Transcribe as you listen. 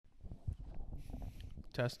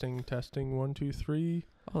Testing, testing, 1, 2, 3.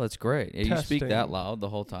 Oh, that's great. You speak that Testing. loud the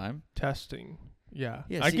whole time? Testing. Yeah.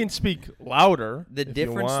 Yeah, I see- can speak louder. The if you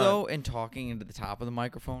difference, want. though, in talking into the top of the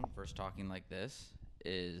microphone versus talking like this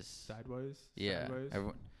is... Sideways. Yeah.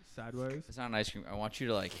 Sideways. Sideways. It's not an ice cream. I want you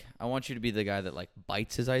to be the guy that, like,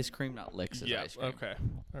 bites his ice cream, not licks his Yeah. ice cream. Okay.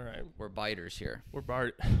 All right. We're biters here. We're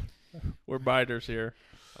biters here.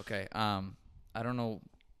 Okay. I don't know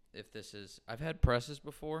if this is... I've had presses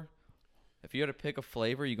before. If you had to pick a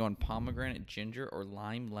flavor, you going pomegranate, ginger, or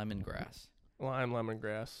lime lemongrass? Lime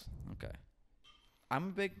lemongrass. Okay.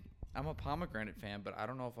 I'm a pomegranate fan, but I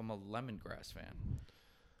don't know if I'm a lemongrass fan.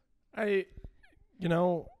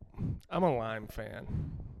 I'm a lime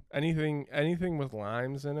fan. Anything with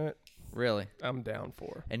limes in it, Really? I'm down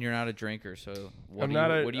for. And you're not a drinker, so what I'm do not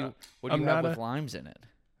you a- what do you I'm have not with a- limes in it?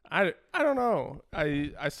 I don't know.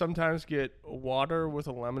 I sometimes get water with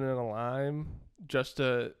a lemon and a lime just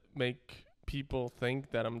to make people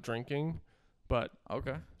think that I'm drinking, but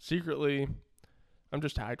Okay. secretly, I'm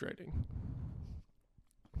just hydrating.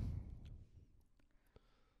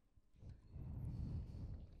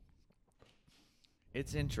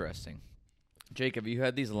 It's interesting. Jake, have you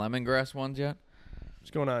had these lemongrass ones yet?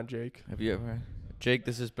 What's going on, Jake? Have you ever? Jake,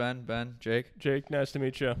 this is Ben. Ben, Jake. Jake, nice to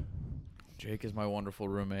meet you. Jake is my wonderful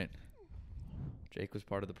roommate. Jake was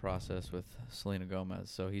part of the process with Selena Gomez,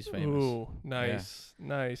 so he's famous. Ooh, nice,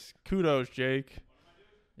 nice. Kudos, Jake.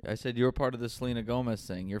 I said you were part of the Selena Gomez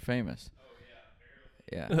thing. You're famous.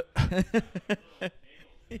 Oh, yeah.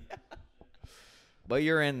 Yeah. But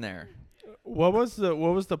you're in there. What was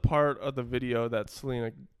the part of the video that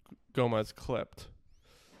Selena Gomez clipped?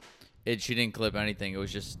 She didn't clip anything. It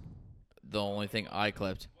was just the only thing I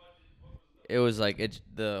clipped. It was like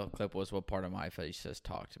the clip was, what part of my face says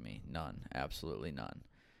talk to me? None. Absolutely none.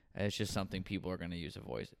 And it's just something people are going to use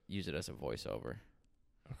it as a voiceover.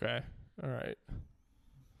 Okay. All right.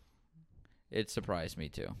 It surprised me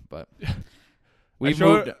too, but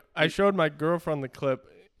I showed my girlfriend the clip,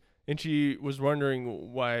 and she was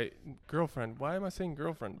wondering why. Girlfriend? Why am I saying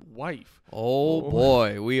girlfriend? Wife. Oh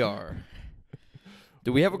boy, we are.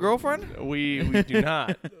 Do we have a girlfriend? We do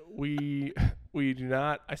not. we do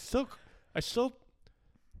not. I still.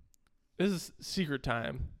 This is secret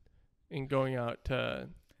time, in going out to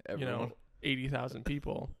Everyone. 80,000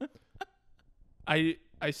 people. I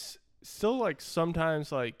still like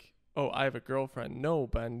sometimes like. Oh, I have a girlfriend. No,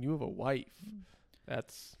 Ben, you have a wife.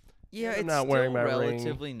 That's Yeah, I'm it's not still wearing my ring.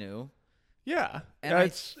 relatively new. yeah. And I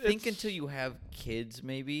it's think until you have kids,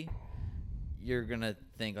 maybe you're gonna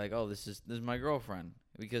think like, "Oh, this is my girlfriend."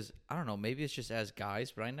 Because I don't know, maybe it's just as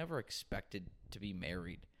guys, but I never expected to be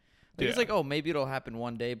married. Like, It's Yeah. like, oh, maybe it'll happen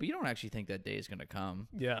one day, but you don't actually think that day is gonna come.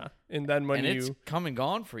 yeah. And then when and you it's come and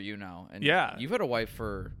gone for you now. And Yeah. you've had a wife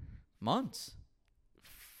for months.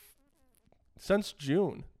 since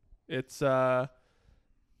June, it's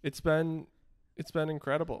been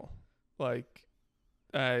incredible. Like,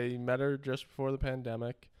 I met her just before the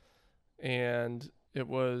pandemic, and it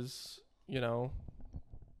was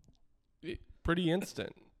pretty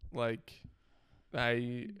instant. Like,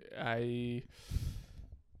 I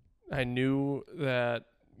knew that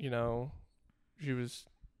she was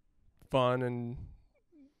fun and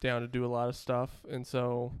down to do a lot of stuff, and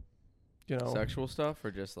so Sexual stuff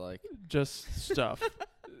or just like just stuff,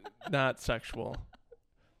 not sexual.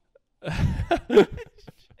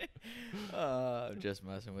 I'm just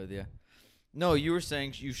messing with you. No, you were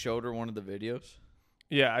saying you showed her one of the videos?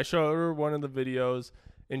 Yeah, I showed her one of the videos,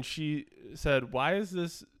 and she said, "Why is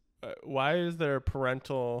this? Why is there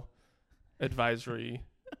parental advisory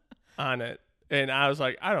on it?" And I was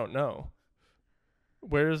like, "I don't know.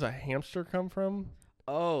 Where does a hamster come from?"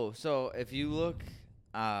 Oh, so if you look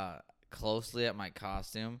closely at my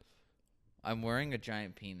costume, I'm wearing a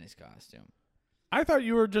giant penis costume. I thought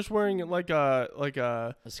you were just wearing like a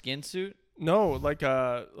A skin suit? like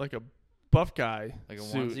a buff guy Like a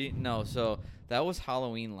suit. onesie? No, so that was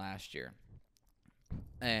Halloween last year.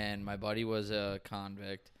 And my buddy was a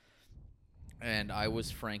convict. And I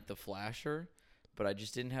was Frank the Flasher. But I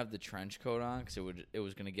just didn't have the trench coat on because it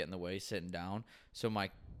was going to get in the way sitting down. So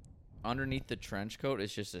underneath the trench coat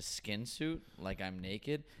is just a skin suit, like I'm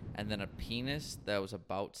naked, and then a penis that was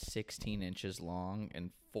about 16 inches long and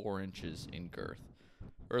 4 inches in girth.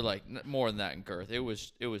 Or like more than that in girth. It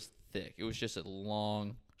was thick. It was just a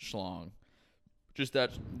long schlong. Just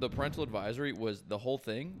that the parental advisory was the whole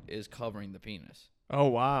thing is covering the penis. Oh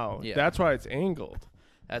wow, Yeah. that's why it's angled.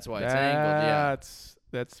 That's why it's angled, yeah.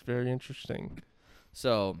 That's very interesting.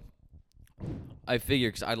 So I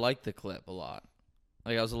figured, because I liked the clip a lot.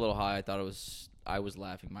 Like, I was a little high. I thought I was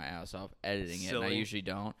laughing my ass off editing it, and I Silly. usually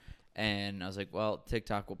don't. And I was like, well,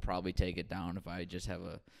 TikTok will probably take it down if I just have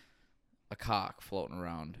a cock floating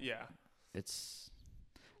around. Yeah.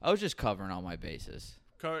 I was just covering all my bases.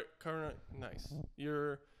 Current, nice.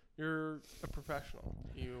 You're a professional.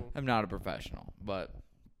 I'm not a professional, but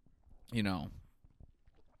you know,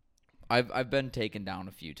 I've been taken down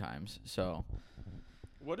a few times. So,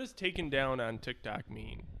 what does taken down on TikTok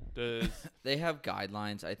mean? Does they have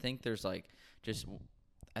guidelines? I think there's like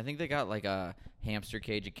I think they got like a hamster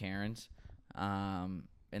cage of Karens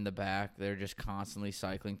in the back. They're just constantly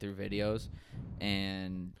cycling through videos,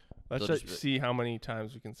 and let's just see how many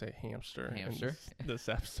times we can say hamster. Hamster. In this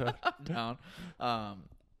episode. Down.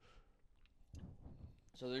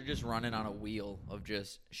 So they're just running on a wheel of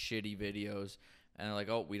just shitty videos, and they're like,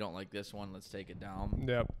 "Oh, we don't like this one. Let's take it down."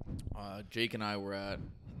 Yep. Jake and I were at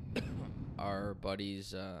our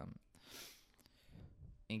buddy's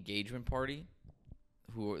engagement party.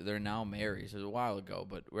 They're now married. So it was a while ago,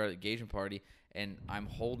 but we're at an engagement party, and I'm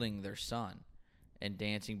holding their son and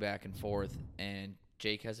dancing back and forth, and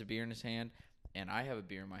Jake has a beer in his hand, and I have a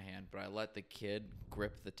beer in my hand, but I let the kid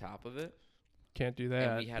grip the top of it. Can't do that.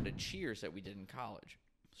 And we had a cheers that we did in college.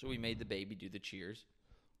 So we made the baby do the cheers.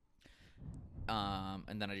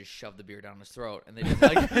 And then I just shoved the beer down his throat, and they didn't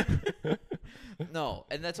like No,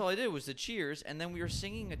 and that's all I did was the cheers, and then we were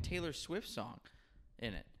singing a Taylor Swift song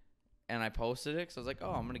in it. And I posted it because I was like,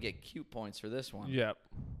 oh, I'm going to get cute points for this one. Yep.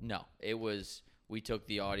 No, it was, we took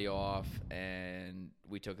the audio off, and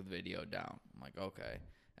we took the video down. I'm like, okay.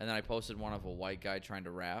 And then I posted one of a white guy trying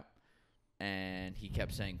to rap, and he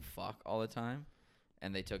kept saying fuck all the time,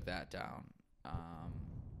 and they took that down.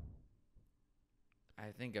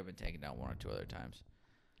 I think I've been taken down one or two other times.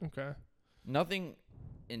 Okay. Nothing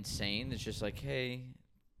insane. It's just like, hey,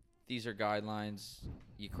 these are guidelines.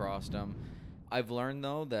 You crossed them. I've learned,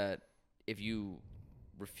 though, that if you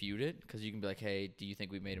refute it, because you can be like, hey, do you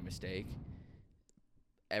think we made a mistake?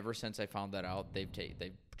 Ever since I found that out, they've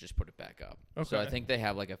just put it back up. Okay. So I think they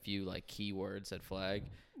have like a few like keywords that flag.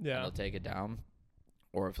 Yeah. And they'll take it down.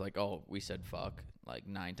 Or if like, oh, we said fuck like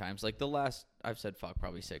 9 times. Like I've said fuck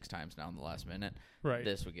probably 6 times now in the last minute. Right.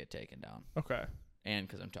 This would get taken down. Okay. And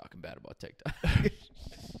because I'm talking bad about TikTok.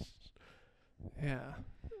 Yeah.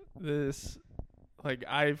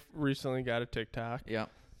 I've recently got a TikTok. Yeah.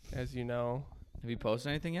 As you know. Have you posted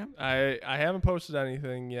anything yet? I haven't posted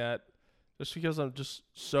anything yet, just because I'm just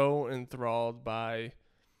so enthralled by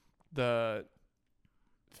the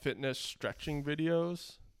fitness stretching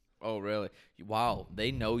videos. Oh, really? Wow,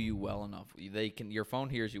 they know you well enough. Your phone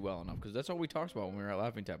hears you well enough, because that's all we talked about when we were at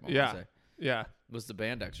Laughing Tap on Wednesday. Yeah. Was the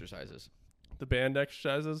band exercises. The band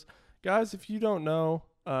exercises. Guys, if you don't know,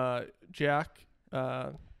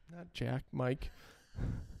 Mike.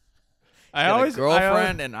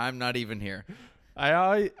 Girlfriend, and I'm not even here.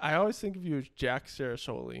 I always think of you as Jack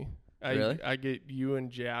Sarasoli. Really? I get you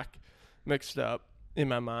and Jack mixed up in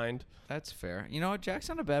my mind. That's fair. You know what? Jack's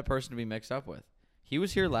not a bad person to be mixed up with. He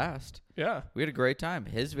was here last. Yeah. We had a great time.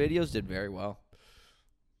 His videos did very well.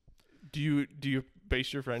 Do you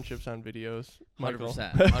base your friendships on videos, Michael?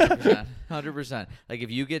 100%. 100%. Like, if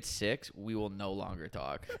you get 6, we will no longer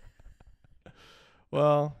talk.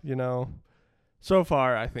 Well, so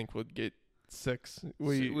far I think we'll get 6.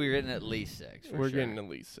 We're getting at least 6. We're getting at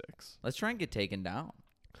least 6. Let's try and get taken down.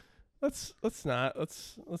 Let's not.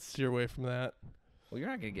 Let's steer away from that. Well, you're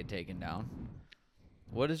not gonna get taken down.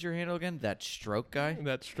 What is your handle again? That stroke guy?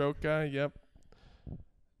 That stroke guy, yep.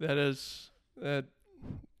 That is a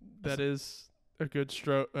good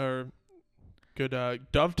stroke or good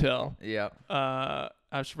dovetail. Yeah.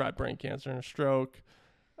 I've survived brain cancer and a stroke.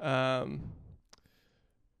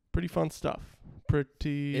 Pretty fun stuff.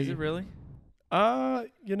 Is it really? When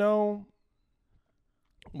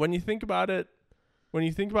you think about it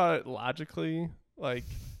logically, like,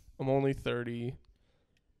 I'm only 30.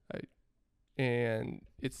 And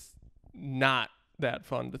it's not that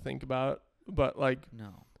fun to think about, but like,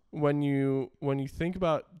 no. When you think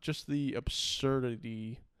about just the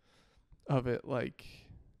absurdity of it, like,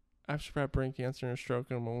 I've survived brain cancer and a stroke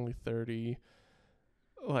and I'm only 30.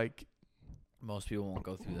 Like, most people won't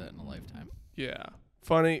go through that in a lifetime. Yeah.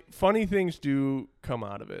 Funny things do come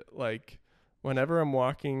out of it. Like, whenever I'm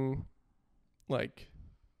walking like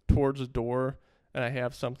towards a door and I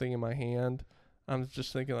have something in my hand, I'm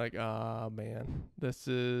just thinking like, man, this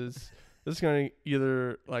is going to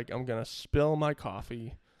either, like, I'm going to spill my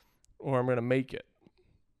coffee or I'm going to make it.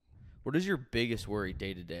 What is your biggest worry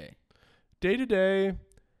day to day? Day to day,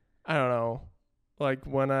 I don't know. Like,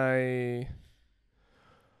 when I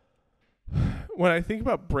think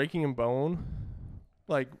about breaking a bone,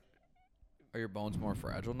 like, are your bones more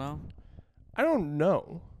fragile now? I don't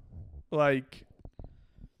know. Like,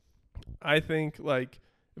 I think like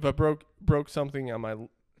if I broke something on my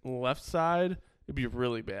left side, it'd be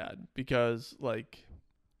really bad because like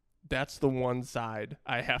that's the one side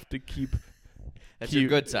I have to keep. That's your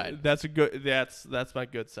good side. That's my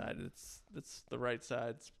good side. It's the right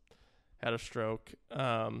side's had a stroke.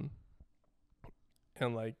 And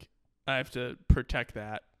like I have to protect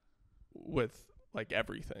that with like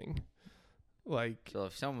everything. Like So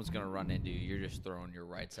if someone's gonna run into you, you're just throwing your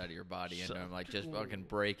right side of your body into them, like just fucking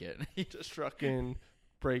break it. just fucking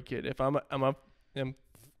break it. If I'm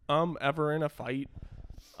ever in a fight,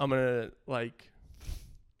 I'm gonna like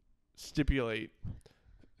stipulate.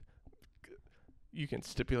 You can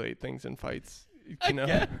stipulate things in fights, you know.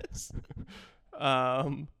 Guess.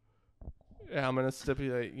 Yeah, I'm gonna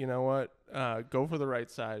stipulate. You know what? Go for the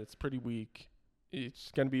right side. It's pretty weak.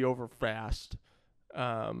 It's gonna be over fast.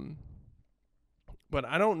 But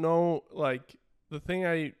I don't know. Like the thing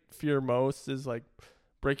I fear most is like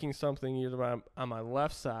breaking something either on my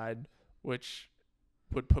left side, which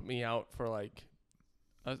would put me out for like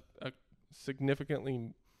a significantly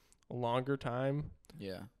longer time.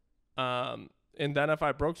 Yeah. And then if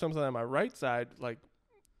I broke something on my right side, like,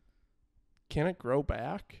 can it grow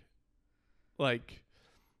back? Like,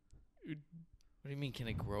 what do you mean? Can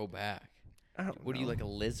it grow back? I don't know. What are you, like a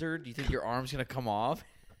lizard? Do you think your arm's gonna come off?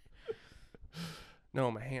 No,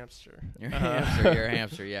 I'm a hamster. You're a hamster. You're a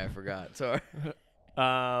hamster. Yeah, I forgot. Sorry.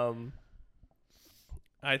 I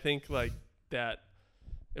think like that.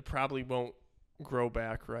 It probably won't grow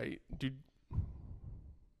back right.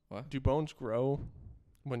 What? Do bones grow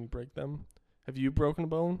when you break them? Have you broken a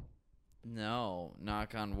bone? No,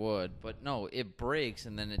 knock on wood. But no, it breaks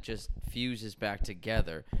and then it just fuses back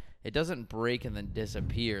together. It doesn't break and then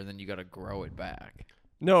disappear, and then you got to grow it back.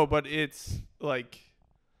 No, but it's like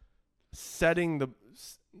setting the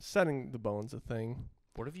bone's a thing.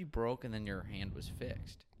 What if you broke and then your hand was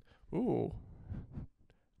fixed? Ooh.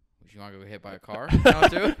 Would you want to go get hit by a car? No,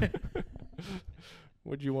 too?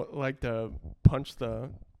 Would you like to punch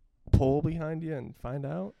the pole behind you and find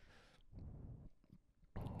out?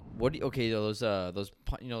 What do you, okay, those those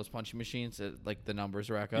punching machines that like the numbers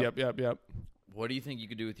rack up? Yep. What do you think you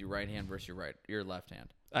could do with your right hand versus your left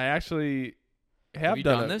hand? I actually have you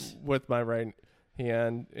done done it this? with my right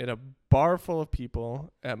hand in a bar full of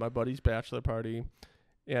people at my buddy's bachelor party,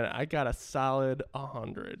 and I got a solid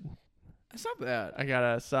 100. That's not bad. I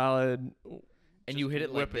got a solid. And you hit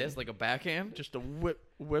it like whipping. this, like a backhand? Just a whip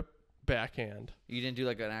backhand. You didn't do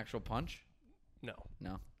like an actual punch? No.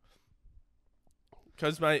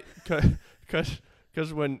 Cause when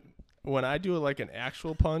I do like an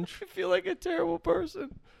actual punch, I feel like a terrible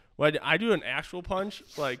person. when I do an actual punch,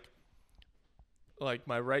 like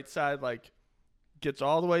my right side like gets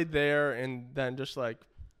all the way there and then just like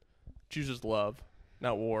chooses love,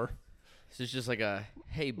 not war. So it's just like a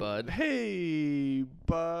hey bud. Hey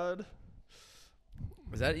bud.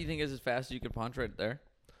 Is that you think is as fast as you could punch right there?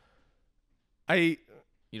 You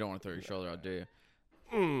don't want to throw your shoulder out, do you?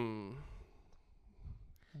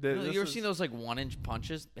 You ever seen those like 1-inch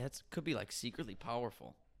punches? That could be like secretly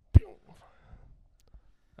powerful.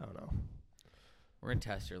 I don't know. We're gonna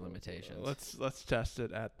test your limitations. Let's test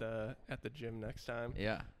it at the gym next time.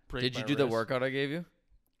 Yeah. Break Did you my do the wrist. workout I gave you?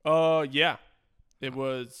 Yeah. It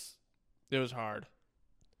was hard.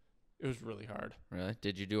 It was really hard. Really?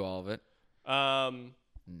 Did you do all of it?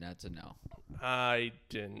 That's a no. I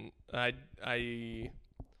didn't. I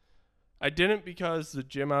didn't because the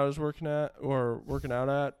gym I was working out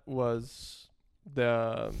at was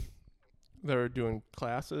they were doing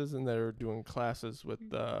classes and they were doing classes with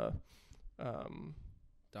the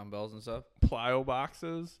Dumbbells and stuff? plyo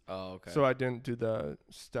boxes. Oh, okay. So I didn't do the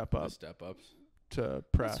step up Step ups. to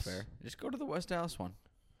press. That's fair. Just go to the West Dallas one.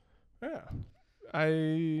 Yeah.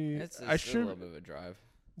 It's I still should a little bit of a drive.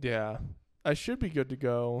 Yeah. I should be good to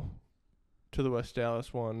go to the West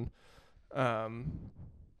Dallas one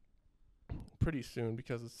pretty soon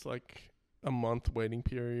because it's like a month waiting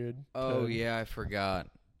period. Oh, yeah, I forgot.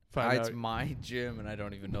 Find It's out, my gym, and I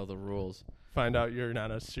don't even know the rules. find out you're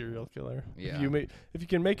not a serial killer. Yeah. If you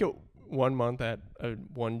can make it 1 month at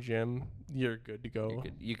one gym, you're good to go.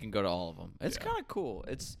 You can go to all of them. It's Yeah. kind of cool.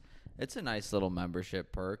 It's a nice little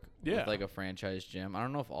membership perk. Yeah. With like a franchise gym. I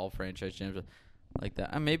don't know if all franchise gyms are like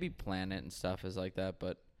that. Maybe Planet and stuff is like that,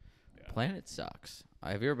 but Yeah. Planet sucks.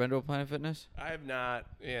 Have you ever been to a Planet Fitness? I have not,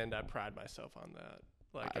 and I pride myself on that.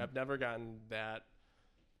 Like I've never gotten that.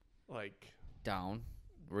 Like Down.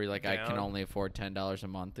 Where you're like, I can Down. only afford $10 a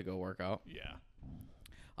month to go work out. yeah.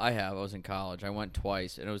 I have. I was in college. I went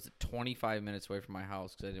twice, and it was 25 minutes away from my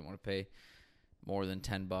house because I didn't want to pay more than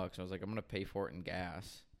 $10. I was like, I'm going to pay for it in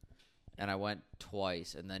gas. and I went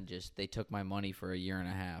twice, and then just they took my money for a year and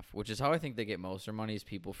a half, which is how I think they get most of their money, is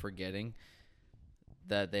people forgetting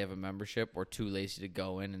that they have a membership or too lazy to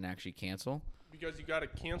go in and actually cancel. Because you got to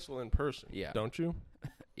cancel in person, don't you?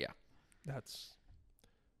 Yeah. That's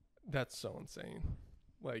so insane.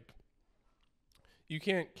 Like, you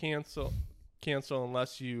can't cancel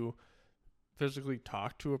unless you physically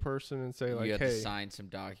talk to a person and say, like, you have hey. to sign some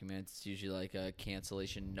documents. It's usually like a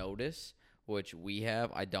cancellation notice, which we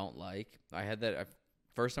have. I don't like. I had that.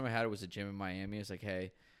 First time I had it was a gym in Miami. It's like,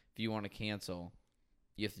 hey, if you want to cancel,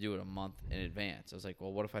 you have to do it a month in advance. I was like,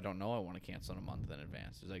 well, what if I don't know I want to cancel in a month in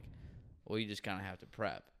advance? It was like, well, you just kind of have to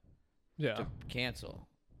prep to cancel.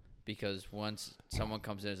 Because once someone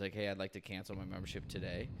comes in and is like, hey, I'd like to cancel my membership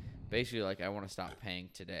today, basically, like, I want to stop paying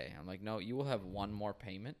today. I'm like, no, you will have one more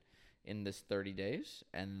payment in this 30 days,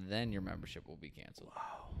 and then your membership will be canceled.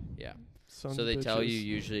 Wow. Yeah. So they tell you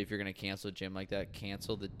usually if you're going to cancel a gym like that,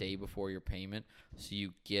 cancel the day before your payment so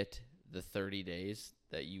you get the 30 days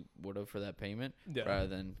that you would have for that payment rather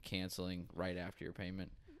than canceling right after your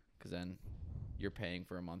payment, because then you're paying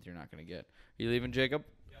for a month you're not going to get. Are you leaving, Jacob?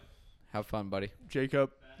 Yep. Have fun, buddy.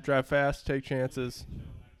 Jacob, drive fast, take chances.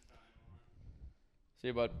 See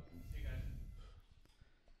you, bud.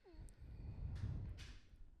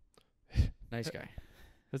 Nice guy.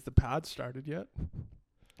 Has the pod started yet?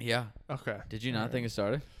 Yeah. Okay. Did you not think it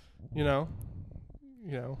started? I don't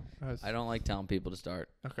like telling people to start.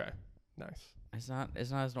 Okay. Nice. It's not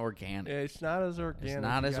as organic. It's not as organic. It's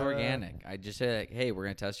not as organic. I just say, like, hey, we're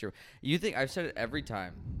going to test your... You think... I've said it every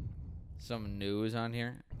time some new is on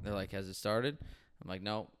here. They're like, has it started? I'm like,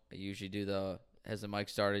 no. I usually do has the mic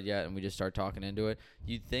started yet? And we just start talking into it.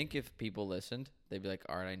 You'd think if people listened, they'd be like,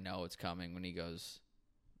 all right, I know it's coming when he goes...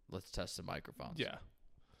 Let's test the microphones. Yeah.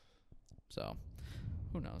 So,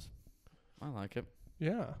 who knows? I like it.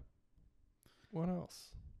 Yeah. What else?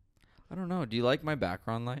 I don't know. Do you like my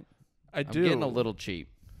background light? I'm do. I'm getting a little cheap.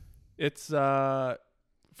 It's for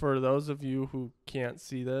those of you who can't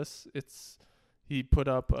see this, he put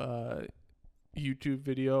up a YouTube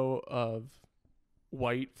video of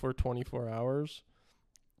white for 24 hours.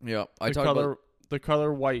 Yeah, I talked about the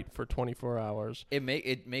color white for 24 hours. It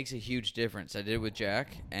makes a huge difference. I did it with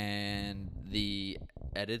Jack, and the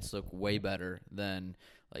edits look way better than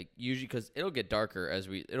like usually, because it'll get darker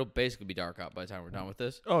it'll basically be dark out by the time we're done with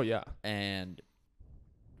this. Oh yeah, and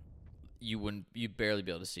you'd barely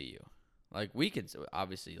be able to see you. Like we can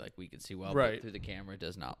obviously see well, right. But through the camera it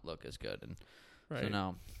does not look as good. And right. So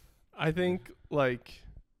no, I think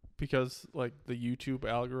because the YouTube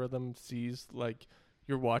algorithm sees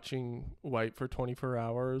you're watching white for 24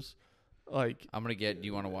 hours. I'm going to get, do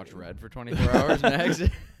you want to watch red for 24 hours next?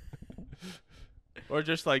 Or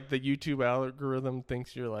just the YouTube algorithm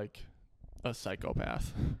thinks you're a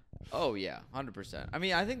psychopath. Oh, yeah, 100%. I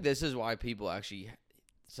mean, I think this is why people actually,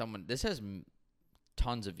 this has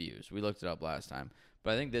tons of views. We looked it up last time.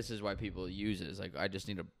 But I think this is why people use it. Is I just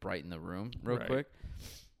need to brighten the room real quick.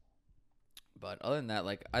 But other than that,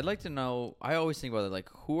 I'd like to know, I always think about it,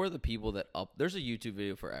 who are the people that there's a YouTube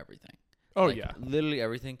video for everything. Oh, yeah. Literally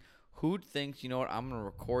everything. Who thinks, you know what, I'm going to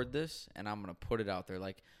record this and I'm going to put it out there.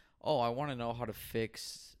 I want to know how to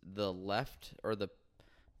fix the left or the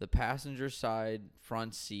passenger side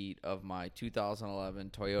front seat of my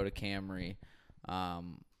 2011 Toyota Camry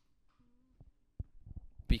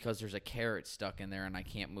because there's a carrot stuck in there and I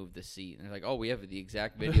can't move the seat. And they're like, oh, we have the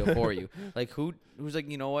exact video for you. Who's like,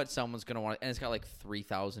 you know what? Someone's going to want it. And it's got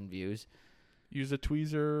 3,000 views. Use a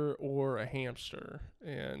tweezer or a hamster.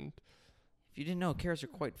 And if you didn't know, carrots are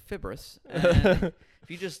quite fibrous. And if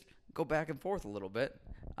you just go back and forth a little bit.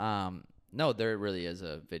 No, there really is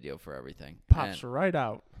a video for everything. Pops right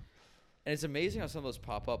out. And it's amazing how some of those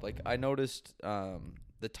pop up. I noticed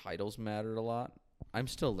the titles mattered a lot. I'm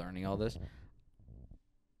still learning all this.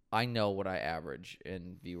 I know what I average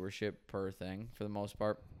in viewership per thing for the most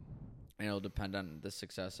part. And it'll depend on the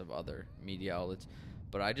success of other media outlets.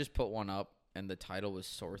 But I just put one up, and the title was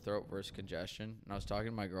Sore Throat versus Congestion. And I was talking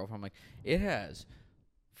to my girlfriend. I'm like, it has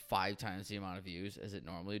 5 times the amount of views as it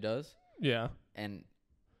normally does. Yeah. And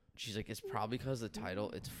she's like, it's probably because the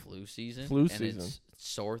title, it's flu season. And it's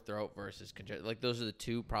sore throat versus congestion. Those are the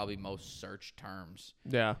 2 probably most searched terms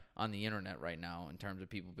on the internet right now in terms of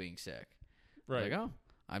people being sick. Right.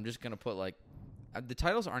 I'm just going to put the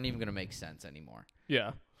titles aren't even going to make sense anymore.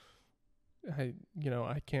 Yeah. I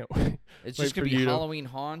can't wait. It's just going to be Halloween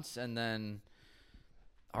haunts and then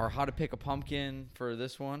or how to pick a pumpkin for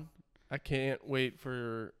this one. I can't wait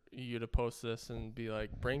for you to post this and be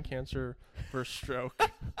like, brain cancer versus stroke.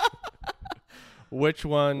 Which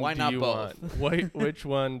one Why do not you both? want? Which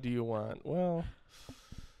one do you want? Well,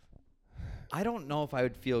 I don't know if I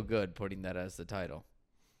would feel good putting that as the title.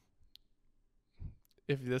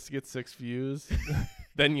 If this gets 6 views,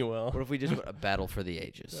 then you will. What if we just put a battle for the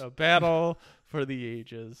ages? A battle for the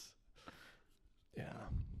ages. Yeah.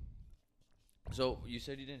 So you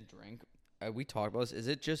said you didn't drink. We talked about this. Is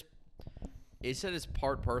it just? It said it's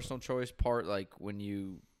part personal choice, part like when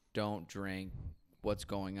you don't drink, what's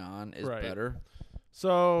going on is Right. better.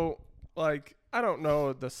 So, like, I don't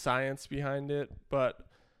know the science behind it, but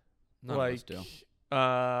None of us do.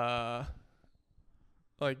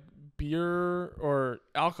 like beer or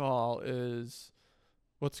alcohol is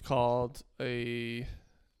what's called a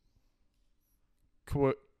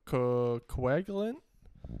coagulant,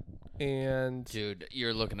 and Dude,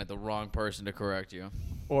 you're looking at the wrong person to correct you.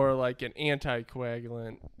 or like an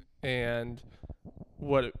anticoagulant. And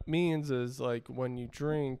what it means is like when you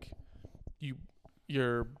drink,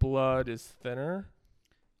 your blood is thinner.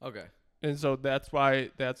 Okay. And so that's why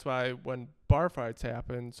when bar fights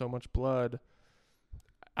happen, so much blood.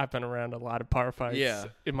 I've been around a lot of bar fights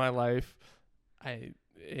in my life. I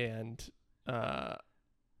have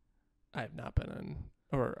not been in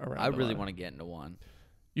or around. I really want to get into one.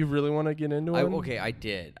 You really want to get into one? Okay, I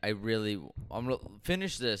did. I'm gonna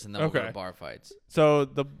finish this and then we'll go to bar fights. So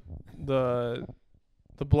the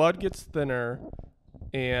blood gets thinner,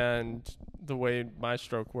 and the way my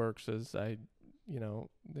stroke works is they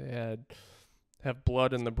have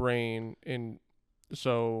blood in the brain, and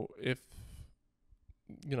so if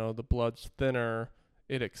the blood's thinner,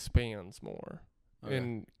 it expands more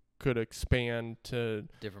and could expand to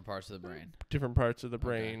different parts of the brain.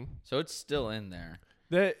 Okay. So it's still in there.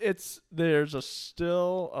 There's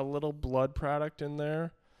still a little blood product in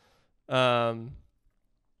there, and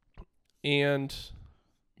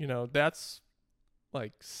that's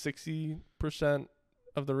like 60%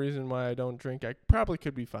 of the reason why I don't drink. I probably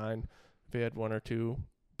could be fine if I had one or two,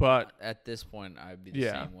 but at this point I'd be the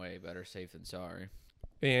same way. Better safe than sorry.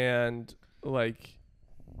 And like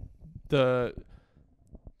the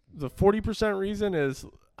 40% reason is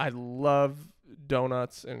I love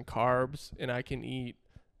donuts and carbs, and I can eat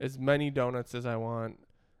as many donuts as I want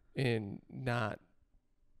and not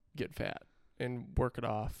get fat and work it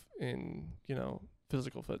off in,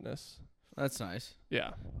 physical fitness. That's nice.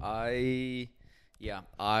 Yeah.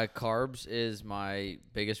 Carbs is my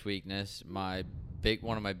biggest weakness. One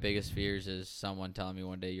of my biggest fears is someone telling me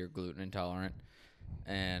one day you're gluten intolerant.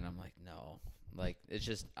 And I'm like, no. Like, it's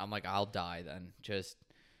just, I'm like, I'll die then. Just.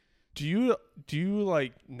 Do you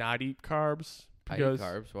like not eat carbs? Because, I eat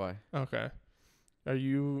carbs. Why? Okay. Are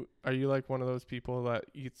you like one of those people that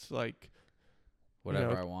eats like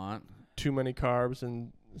whatever I want? Too many carbs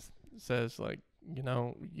and says like, you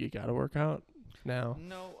got to work out now?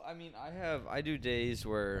 No, I mean, I do days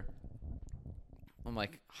where I'm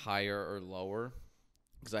like higher or lower,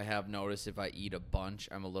 because I have noticed if I eat a bunch,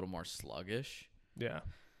 I'm a little more sluggish. Yeah.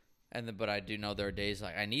 But I do know there are days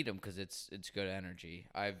like I need them because it's good energy.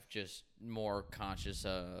 I've just more conscious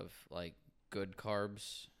of like good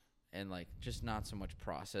carbs and like just not so much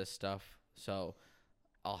processed stuff. So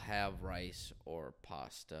I'll have rice or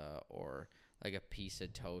pasta or like a piece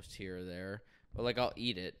of toast here or there, but like I'll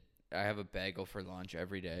eat it. I have a bagel for lunch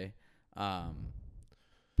every day,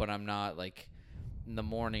 but I'm not like in the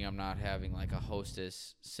morning. I'm not having like a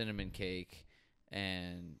Hostess cinnamon cake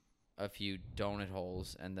and a few donut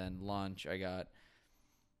holes, and then lunch I got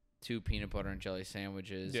 2 peanut butter and jelly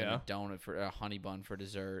sandwiches and a donut for a honey bun for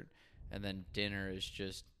dessert, and then dinner is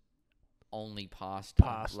just only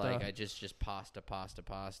pasta. Like I just pasta,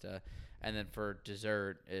 and then for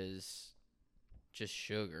dessert is just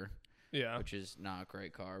sugar. Yeah, which is not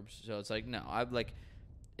great carbs. So it's like no, I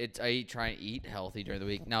try and eat healthy during the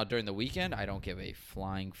week. Now during the weekend, I don't give a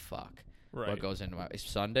flying fuck what goes into my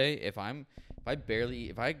Sunday. If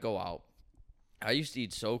I go out, I used to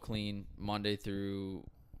eat so clean Monday through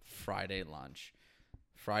Friday lunch.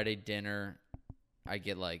 Friday dinner, I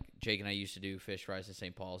get like Jake and I used to do fish fries at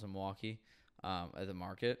St. Paul's in Milwaukee at the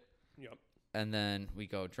market. Yep. And then we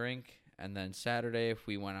go drink. And then Saturday, if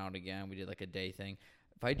we went out again, we did like a day thing.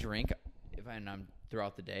 If I drink, and I'm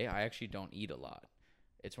throughout the day, I actually don't eat a lot.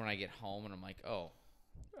 It's when I get home and I'm like, oh,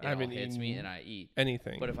 it hits me and I eat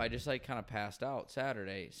anything. But if I just like kind of passed out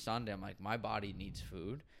Saturday, Sunday, I'm like, my body needs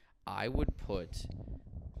food. I would put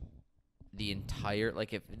the entire,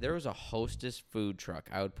 like if there was a Hostess food truck,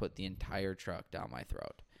 I would put the entire truck down my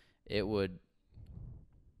throat.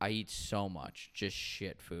 I eat so much, just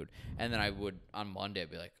shit food. And then I would, on Monday,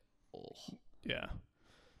 I'd be like, oh. Yeah.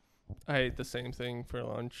 I eat the same thing for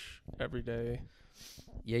lunch every day.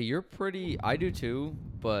 Yeah, I do too,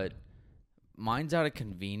 but mine's out of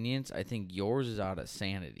convenience. I think yours is out of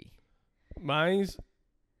sanity. Mine's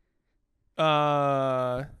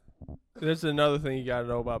There's another thing you gotta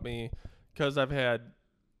know about me, because I've had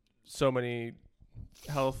so many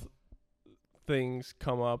health things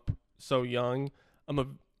come up so young.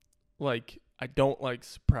 I don't like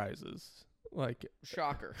surprises. Like,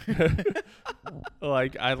 Shocker.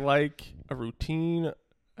 like I like a routine.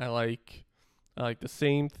 I like the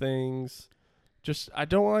same things. Just I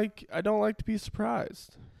don't like to be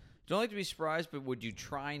surprised. Don't like to be surprised, but would you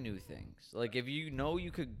try new things? Like if you know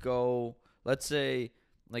you could go, let's say,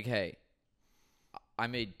 like, hey, I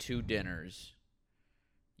made 2 dinners.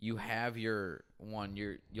 You have your one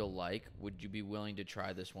you'll like. Would you be willing to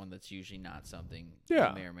try this one that's usually not something Yeah.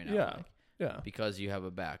 you may or may not Yeah. like? Yeah. Because you have a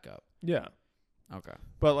backup. Yeah. Okay.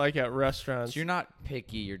 But like at restaurants, So you're not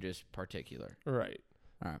picky, you're just particular. right.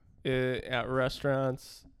 All right. At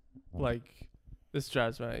restaurants, like, this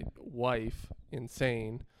drives my wife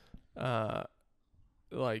insane. Like,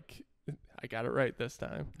 I got it right this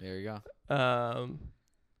time. There you go.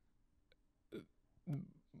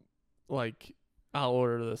 Like, I'll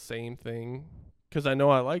order the same thing because I know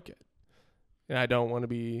I like it, and I don't want to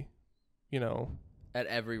be, At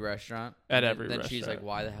every restaurant? At And every then she's like, restaurant.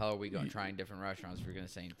 why the hell are we going trying different restaurants if you're going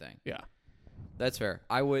to the same thing? Yeah. That's fair.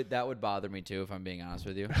 That would bother me too, if I'm being honest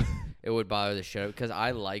with you. It would bother the shit because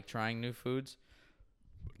I like trying new foods.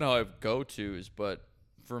 Now I have go-tos, but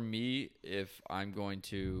for me, if I'm going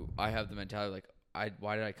to, I have the mentality like,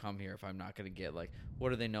 why did I come here if I'm not going to get, like,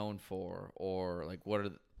 what are they known for, or like what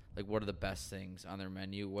are the best things on their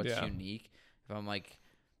menu? What's Yeah. unique? If I'm like,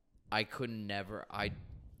 I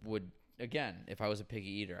would, again, if I was a picky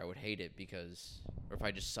eater, I would hate it or if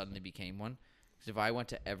I just suddenly became one. Because if I went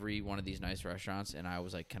to every one of these nice restaurants and I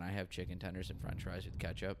was like, can I have chicken tenders and french fries with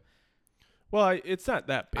ketchup? Well, it's not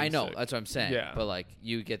that basic. I know, that's what I'm saying. Yeah. But like,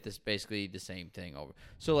 you get this basically the same thing over.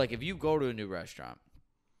 So like, if you go to a new restaurant,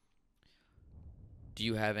 do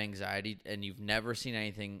you have anxiety and you've never seen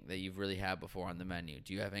anything that you've really had before on the menu?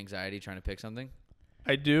 Do you have anxiety trying to pick something?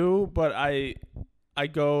 I do, but I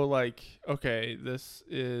go like, okay, this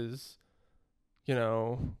is,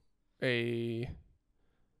 a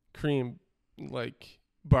Korean like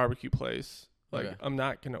barbecue place. Like, Okay. I'm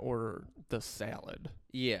not gonna order the salad.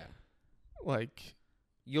 Yeah. Like,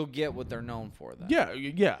 You'll get what they're known for then.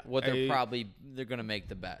 yeah. What they're going to make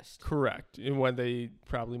the best. Correct, and when they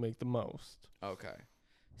probably make the most. Okay.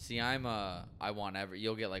 See, I want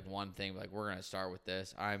you'll get like one thing, like we're going to start with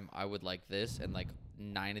this. I would like this, and like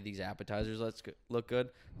 9 of these appetizers look good.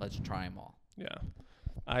 Let's try them all. Yeah.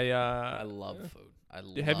 I love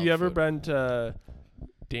food. Have you ever been to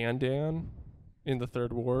Dan Dan in the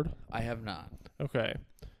 3rd Ward? I have not. Okay.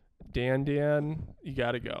 Dan Dan, you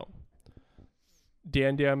got to go.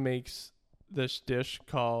 Dan Dan makes this dish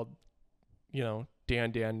called,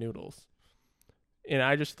 Dan Dan noodles. And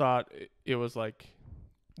I just thought it was like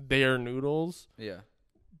their noodles. Yeah.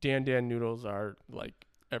 Dan Dan noodles are like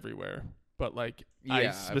everywhere. But like, Yeah, I I've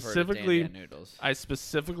heard of specifically Dan Dan noodles. I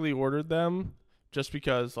specifically ordered them just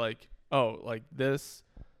because, like, this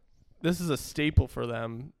is a staple for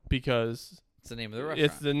them because It's the name of the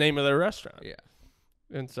restaurant. it's the name of their restaurant. Yeah.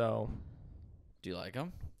 And so, Do you like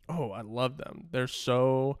them? I love them. They're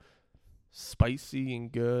so spicy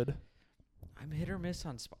and good. I'm hit or miss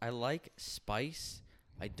on I like spice.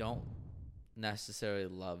 I don't necessarily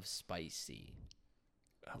love spicy.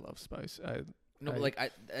 I love spice.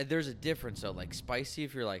 There's a difference though. Like spicy,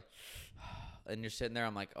 if you're like, and you're sitting there,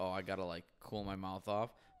 I'm like, oh, I gotta like cool my mouth off.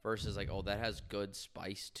 Versus like, oh, that has good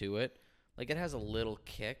spice to it. Like it has a little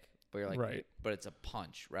kick, but you're like, Right. But it's a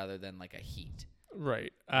punch rather than like a heat.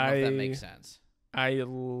 Right. I don't know if that makes sense. I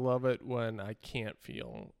love it when I can't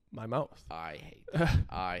feel my mouth. I hate that.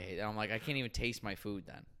 I hate that. I'm like, I can't even taste my food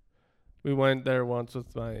then. We went there once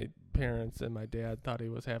with my parents, and my dad thought he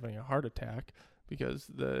was having a heart attack because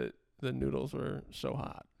the noodles were so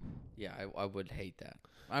hot. Yeah, I would hate that.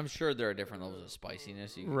 I'm sure there are different levels of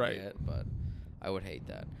spiciness you can Right. get, but I would hate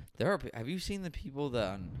that. Have you seen the people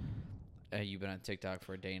that you've been on TikTok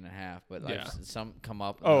for a day and a half, but Yeah. some come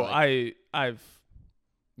up. And Oh, they're like, I've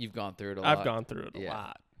you've gone through it a lot. I've gone through it a Yeah.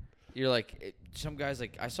 lot. You're like some guys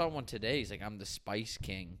like I saw one today. He's like, I'm the Spice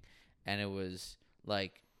King, and it was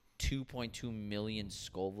like 2.2 million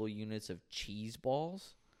Scoville units of cheese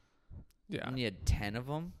balls. Yeah. And he had 10 of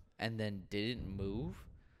them, and then didn't move.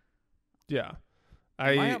 Yeah.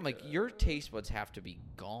 I'm like, your taste buds have to be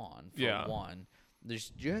gone for Yeah. one.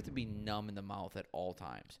 You have to be numb in the mouth at all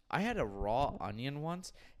times. I had a raw onion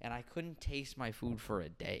once, and I couldn't taste my food for a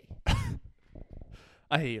day.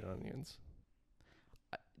 I hate onions.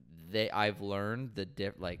 I've learned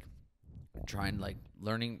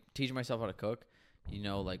teaching myself how to cook. You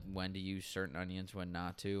know, like when to use certain onions, when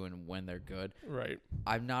not to, and when they're good. Right.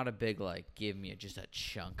 I'm not a big, like, give me just a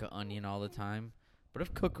chunk of onion all the time. But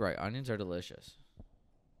if cooked right, onions are delicious.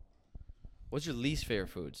 What's your least favorite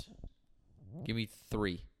foods? Give me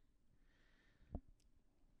 3.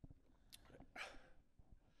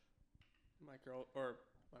 My girl or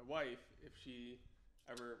my wife, if she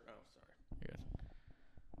ever, You're good.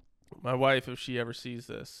 my wife, if she ever sees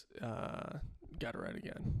this, got it right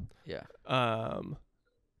again. Yeah.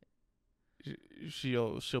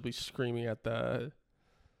 She'll be screaming at the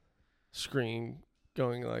screen,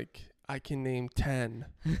 going like, "I can name 10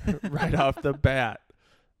 right off the bat."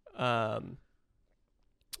 Got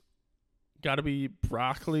to be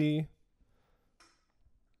broccoli.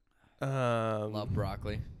 Love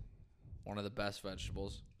broccoli. One of the best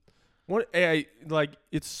vegetables. What I like?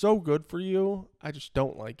 It's so good for you. I just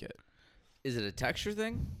don't like it. Is it a texture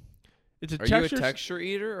thing? It's a Are texture, you a texture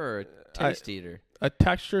eater or a taste eater? a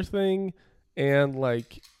texture thing, and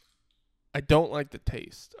like, I don't like the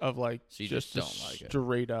taste of like So you just just don't like it.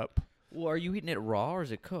 straight up. Well, are you eating it raw or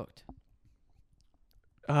is it cooked?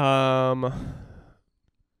 Part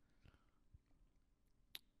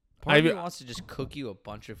of me wants to just cook you a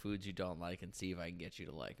bunch of foods you don't like and see if I can get you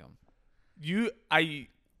to like them.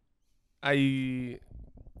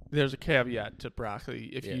 There's a caveat to broccoli.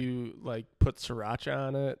 If Yeah. you like put sriracha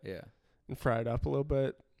on it Yeah. and fry it up a little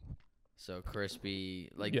bit. So crispy,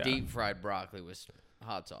 like Yeah. deep fried broccoli with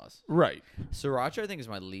hot sauce. Right. Sriracha, I think, is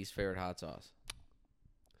my least favorite hot sauce.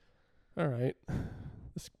 All right.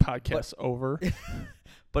 This podcast's over.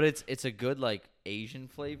 But it's a good like Asian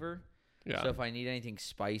flavor. Yeah. So if I need anything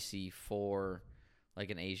spicy for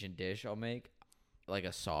like an Asian dish I'll make, like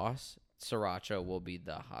a sauce, sriracha will be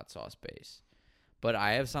the hot sauce base. But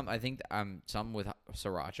I have some with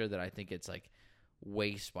sriracha that I think it's like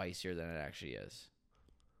way spicier than it actually is.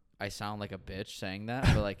 I sound like a bitch saying that,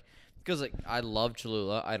 but like because like I love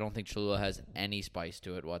Cholula. I don't think Cholula has any spice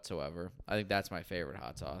to it whatsoever. I think that's my favorite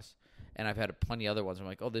hot sauce. And I've had plenty of other ones. I'm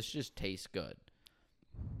like, oh, this just tastes good.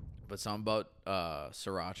 But something about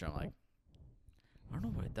sriracha, I'm like, I don't know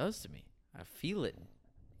what it does to me. I feel it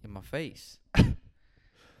in my face.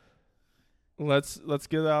 Let's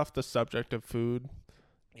get off the subject of food.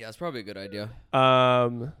 Yeah, that's probably a good idea.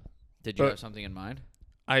 Did you but- have something in mind?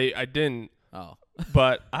 I didn't, Oh.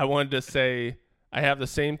 but I wanted to say I have the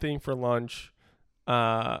same thing for lunch.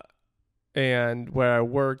 And where I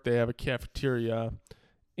work, they have a cafeteria,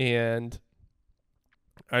 and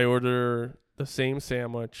I order the same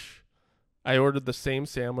sandwich. I ordered the same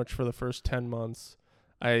sandwich for the first 10 months.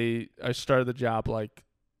 I started the job like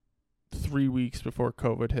 3 weeks before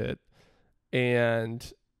COVID hit,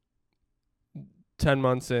 and 10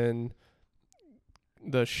 months in,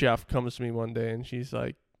 the chef comes to me one day and she's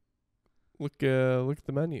like, look at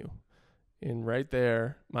the menu. And right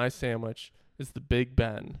there, my sandwich is the Big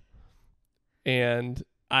Ben. And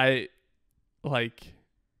I'm like,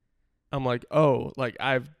 oh, like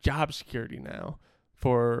I have job security now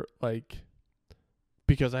for like,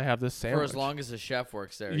 because I have this sandwich. For as long as the chef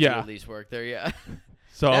works there, Yeah. you at least work there, yeah.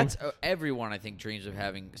 So That's everyone, I think, dreams of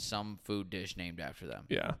having some food dish named after them.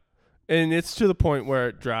 yeah. And it's to the point where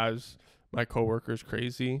it drives my coworkers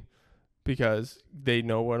crazy because they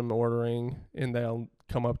know what I'm ordering and they'll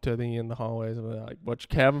come up to me in the hallways and be like, what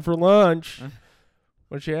you having for lunch?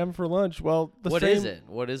 What you having for lunch? Well, What is it?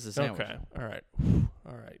 What is the sandwich? Okay. All right.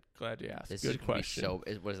 All right. Glad you asked. This Good is gonna question.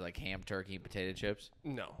 be was it like ham, turkey, and potato chips?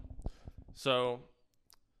 No. So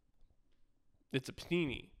it's a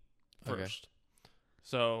panini Okay. first.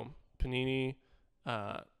 So panini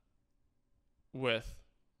with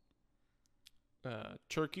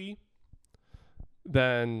turkey,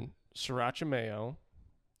 then sriracha mayo,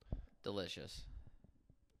 Delicious.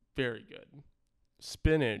 very good,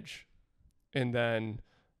 spinach, and then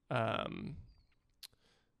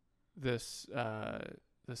this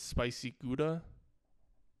spicy Gouda.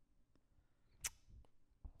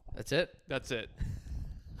 That's it? That's it.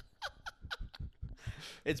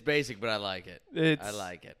 It's basic, but I like it. It's I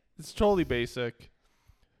like it. It's totally basic.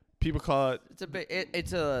 People call it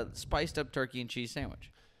It's a spiced up turkey and cheese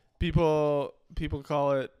sandwich. people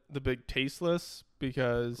call it the Big Tasteless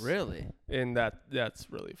because Really? and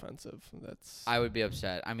that's really offensive. That's I would be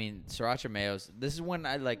upset. I mean, sriracha mayo's. This is when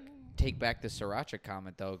I like take back the sriracha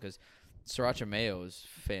comment though, because sriracha mayo is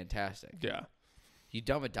fantastic. yeah. You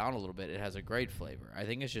dumb it down a little bit, it has a great flavor. I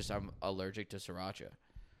think it's just I'm allergic to sriracha.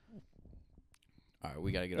 All right,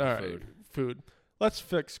 we gotta get All our right, food. Let's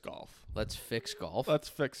fix golf. Let's fix golf.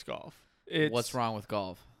 What's wrong with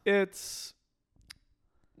golf? It's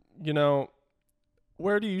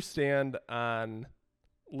where do you stand on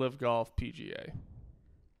Live Golf PGA?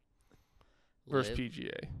 versus Live?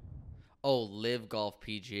 PGA. Oh, Live Golf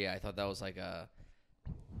PGA. I thought that was like a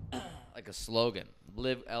slogan.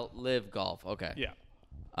 Live Golf. Okay. Yeah.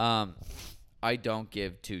 I don't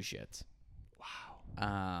give two shits.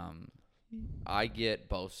 Wow. I get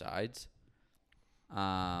both sides.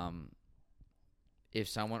 If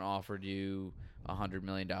someone offered you $100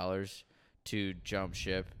 million to jump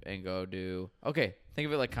ship and go do, okay, think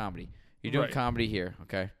of it like comedy. You're doing Right. comedy here,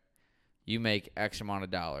 okay? You make X amount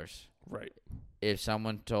of dollars. Right. If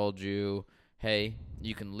someone told you, hey,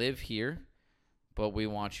 you can live here, but we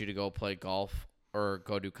want you to go play golf or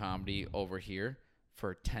go do comedy over here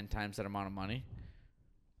for 10 times that amount of money.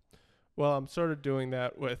 Well, I'm sort of doing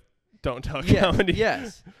that with Don't Tell Yeah, Comedy.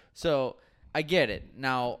 yes. So I get it.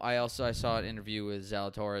 Now, I saw an interview with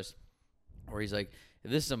Zalatoris where he's like, if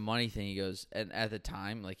this is a money thing, he goes, and at the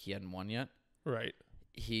time, like he hadn't won yet. Right.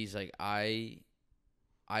 He's like,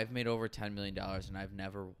 I've made over $10 million and I've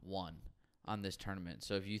never won on this tournament.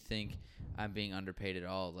 So if you think I'm being underpaid at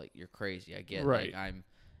all, like you're crazy. I get Right.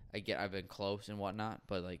 like I've been close and whatnot,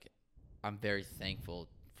 but like I'm very thankful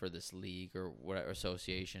for this league or whatever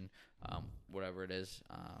association, whatever it is.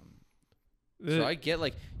 So I get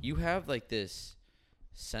like you have like this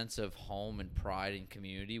sense of home and pride and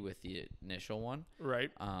community with the initial one.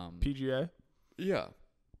 Right. PGA. Yeah.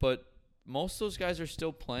 But most of those guys are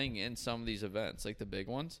still playing in some of these events, like the big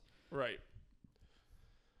ones. Right.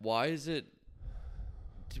 Why is it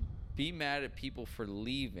to be mad at people for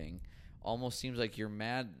leaving almost seems like you're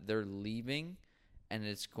mad they're leaving and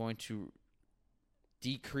it's going to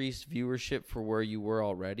decrease viewership for where you were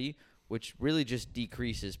already, which really just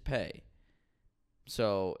decreases pay.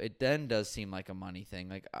 So it then does seem like a money thing.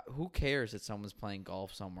 Like, who cares that someone's playing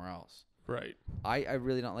golf somewhere else? Right. I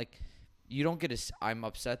really don't like. You don't get to. I'm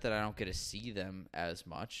upset that I don't get to see them as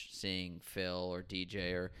much, seeing Phil or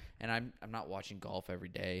DJ and I'm not watching golf every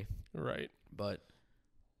day, Right. but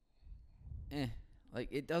like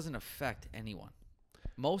it doesn't affect anyone.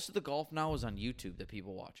 Most of the golf now is on YouTube that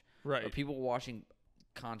people watch. Right. Or people watching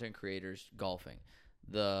content creators golfing.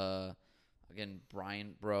 Again,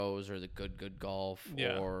 Bryant Bros or the Good Golf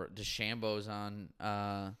or DeChambeau's on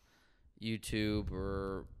YouTube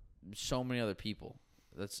or so many other people.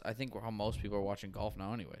 That's I think how most people are watching golf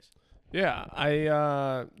now anyways.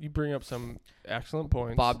 Yeah, you bring up some excellent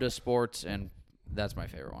points. Bob Does Sports, and that's my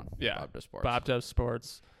favorite one. Yeah. Bob Does Sports. Bob Does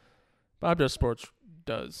Sports. Bob Does Sports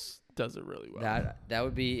does it really well. That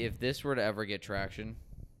would be if this were to ever get traction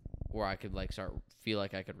where I could like feel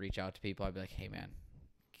like I could reach out to people, I'd be like, "Hey man,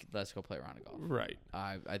 let's go play a round of golf." Right.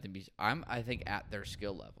 I think at their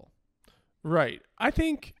skill level. Right. I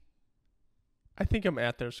think I'm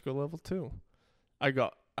at their skill level too. I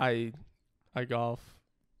golf. I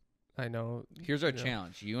know. Here's our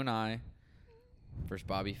challenge: you and I versus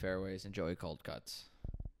Bobby Fairways and Joey Coldcuts.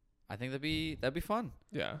 I think that'd be fun.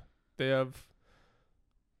 Yeah. They have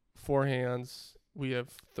 4 hands. We have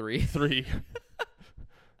 3. 3.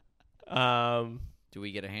 Do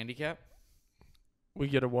we get a handicap? We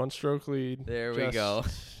get a 1-stroke lead. There we go.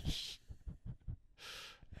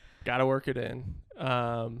 Gotta work it in.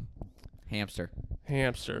 Hamster.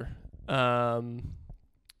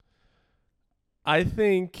 I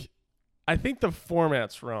think the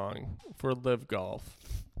format's wrong for Live Golf.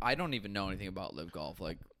 I don't even know anything about Live Golf.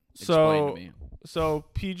 Like, explain to me. So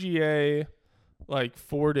PGA, like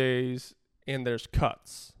 4 days, and there's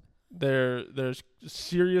cuts. There's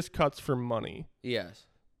serious cuts for money. Yes.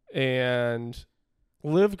 And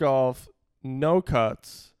Live Golf, no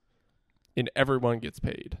cuts, and everyone gets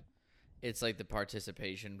paid. It's like the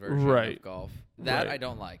participation version of golf. That I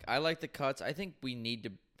don't like. I like the cuts. I think we need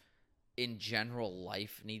to, in general,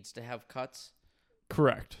 life needs to have cuts.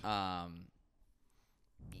 Correct.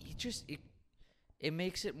 It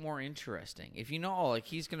makes it more interesting. If you know, like,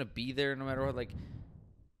 he's going to be there no matter what, like,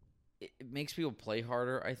 it makes people play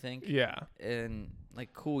harder, I think. Yeah. And,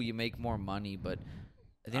 like, cool, you make more money, but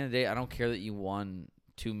at the end of the day, I don't care that you won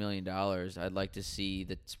 $2 million. I'd like to see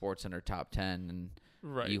the SportsCenter top 10 and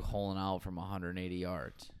you holing out from 180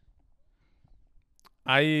 yards.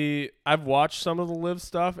 I've watched some of the Live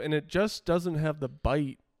stuff, and it just doesn't have the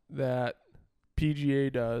bite that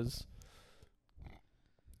PGA does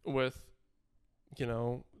with,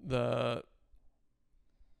 the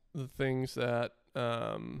things that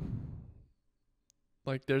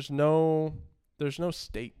like there's no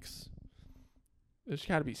stakes. There's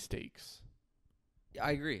got to be stakes.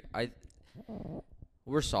 I agree.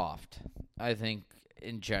 We're soft. I think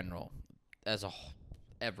in general, as a whole,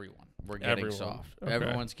 everyone we're getting soft. Okay.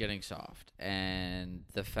 Everyone's getting soft, and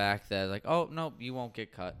the fact that like, oh no, you won't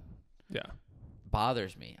get cut. Yeah.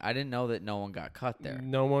 Bothers me. I didn't know that no one got cut there.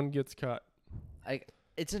 No one gets cut.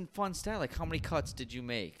 it's a fun stat. Like, how many cuts did you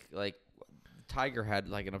make? Like, Tiger had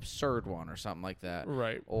like an absurd one or something like that,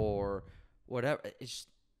 Right. or whatever. It's just,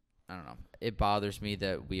 I don't know. It bothers me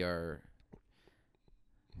that we are.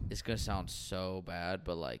 It's gonna sound so bad,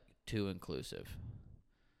 but like too inclusive.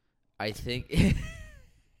 I think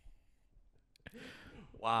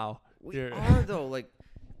Wow. we You're- are though. Like,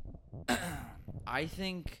 I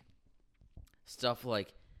think stuff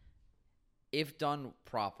like, if done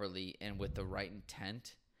properly and with the right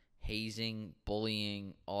intent, hazing,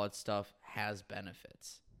 bullying, all that stuff has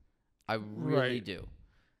benefits. I really Right. do.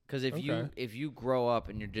 Because Okay. if you grow up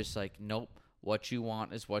and you're just like, nope, what you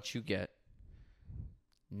want is what you get.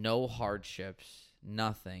 No hardships,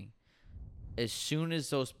 nothing. As soon as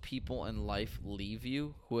those people in life leave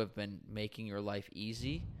you who have been making your life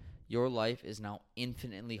easy, your life is now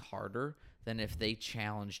infinitely harder than if they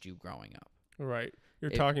challenged you growing up. Right.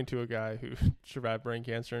 You're If- talking to a guy who survived brain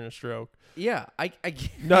cancer and a stroke. Yeah, I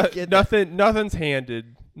No, get that. nothing's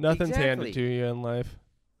handed. Nothing's handed Exactly. to you in life.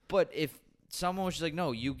 But if someone was just like,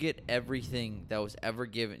 no, you get everything that was ever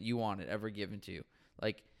given, you wanted, ever given to you.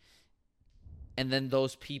 Like, and then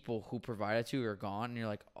those people who provided to you are gone, and you're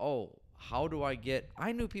like, oh, how do I get?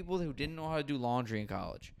 I knew people who didn't know how to do laundry in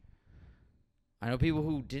college. I know people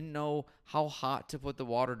who didn't know how hot to put the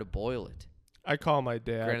water to boil it. I call my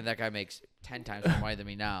dad. Granted, that guy makes 10 times more money than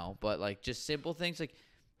me now, but like just simple things like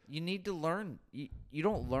you need to learn. You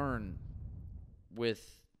don't learn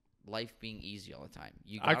with life being easy all the time.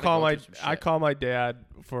 I call my dad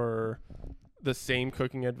for the same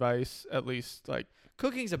cooking advice, at least like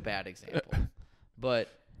Cooking's a bad example, but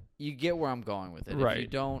you get where I'm going with it. Right.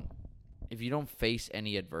 If you don't face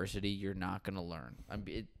any adversity, you're not gonna learn.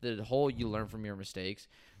 The whole "you learn from your mistakes"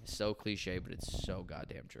 is so cliche, but it's so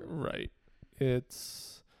goddamn true. right.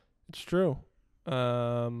 It's true.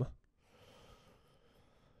 I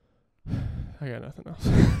got nothing else.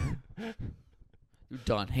 You're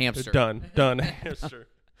done, hamster. Done. Hamster.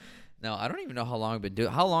 No, I don't even know how long we've been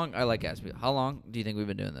doing. How long? I like asking. How long do you think we've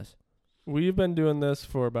been doing this? We've been doing this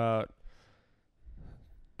for about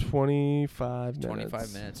 25 minutes.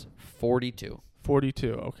 25 minutes. 42.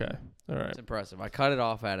 42. Okay. All right. It's impressive. I cut it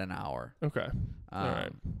off at an hour. Okay. All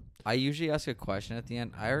right. I usually ask a question at the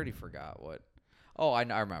end. I already forgot what. Oh, I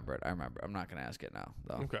remember it. I'm not gonna ask it now,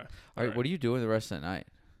 though. Okay. All right. What are you doing the rest of the night?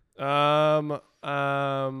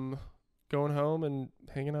 Going home and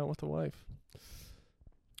hanging out with the wife.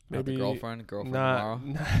 Not the girlfriend Not, tomorrow.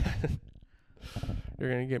 you're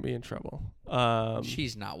gonna get me in trouble.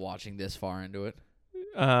 She's not watching this far into it.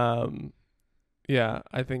 Yeah,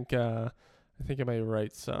 I think I might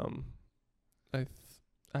write some. I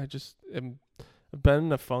just am. I've been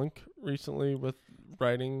in a funk recently with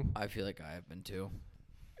writing, I feel like I have been too.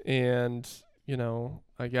 and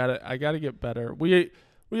I gotta get better. We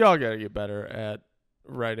all gotta get better at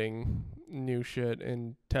writing new shit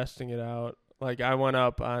and testing it out. Like, I went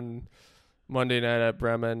up on Monday night at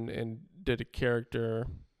Bremen and did a character,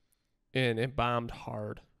 and it bombed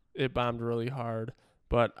hard. It bombed really hard,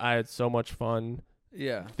 but I had so much fun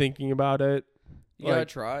Yeah. thinking about it. You gotta Like,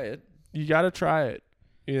 try it. you gotta try it,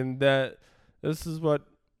 and this is what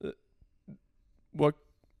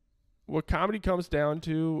comedy comes down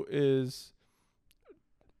to, is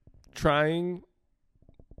trying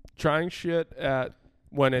shit at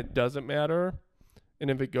when it doesn't matter, and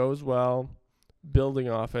if it goes well, building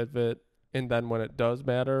off of it, and then when it does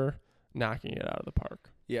matter, knocking it out of the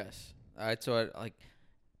park. Yes. That's what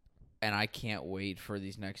and I can't wait for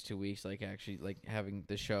these next 2 weeks. Like, actually, like having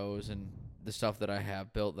the shows and the stuff that I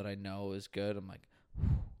have built that I know is good. I'm like,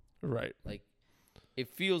 Right. like, it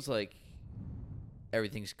feels like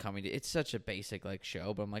everything's coming to. It's such a basic like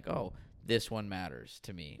show, but I'm like, oh, this one matters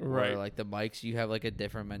to me. Right. Or like the mics, you have like a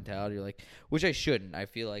different mentality. You're like, which I shouldn't. I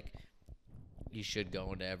feel like you should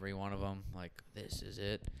go into every one of them. Like, this is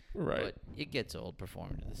it. Right. But it gets old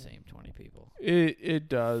performing to the same 20 people It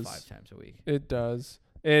does. 5 times a week. It does.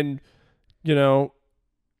 And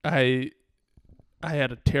I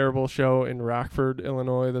had a terrible show in Rockford,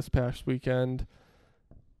 Illinois this past weekend.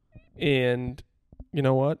 And you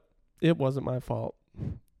know what? It wasn't my fault.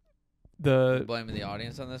 You blaming the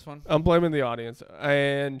audience on this one? I'm blaming the audience.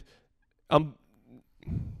 And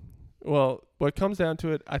what comes down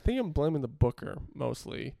to it, I think I'm blaming the booker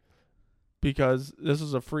mostly, because this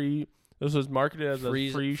was marketed as a free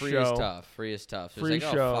show. Free is tough. So Free it's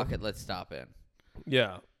like, show. oh, fuck it, let's stop in.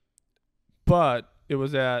 Yeah. But it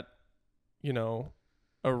was at,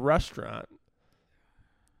 a restaurant.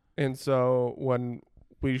 And so when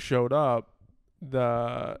we showed up,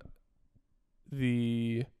 the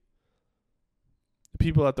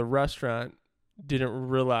people at the restaurant didn't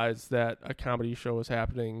realize that a comedy show was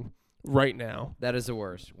happening right now. That is the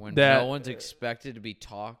worst. When That- no one's expected to be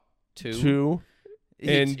talked to, Two,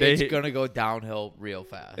 and it's they- going to go downhill real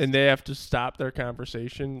fast. and they have to stop their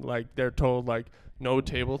conversation. Like they're told like no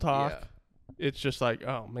table talk. Yeah. It's just like,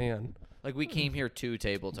 oh man. Like we came here to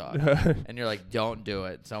table talk, and you're like, don't do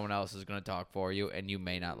it. Someone else is going to talk for you, and you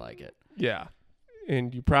may not like it. Yeah,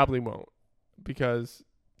 and you probably won't because,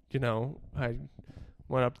 I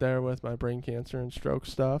went up there with my brain cancer and stroke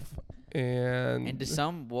stuff, And to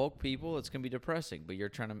some woke people, it's going to be depressing, but you're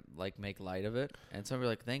trying to like make light of it, and some are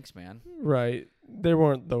like, thanks, man. right, they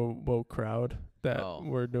weren't the woke crowd that Oh.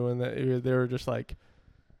 were doing that. They were just like,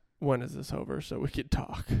 when is this over so we could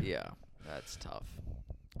talk? Yeah, that's tough.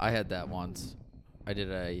 I had that once. I did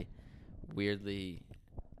it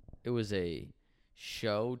was a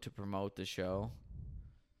show to promote the show.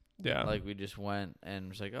 Yeah, Like we just went and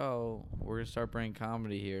was like, oh, we're going to start bringing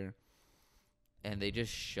comedy here. And they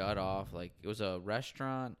just shut off. Like it was a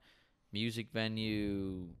restaurant, music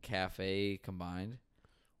venue, cafe combined.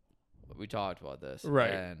 We talked about this.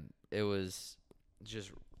 Right. And it was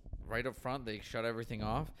just right up front. They shut everything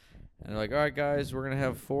off. And they're like, all right, guys, we're going to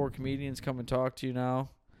have 4 comedians come and talk to you now.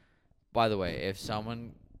 By the way, if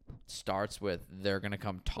someone starts with they're going to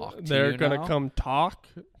come talk to you they're gonna now, come talk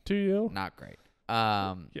to you. not great.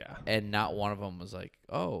 Yeah, And not one of them was like,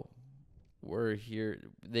 oh, we're here.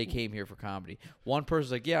 They came here for comedy. One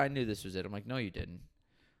person's like, yeah, I knew this was it. I'm like, no, you didn't.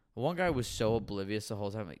 One guy was so oblivious the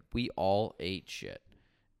whole time. Like, we all ate shit.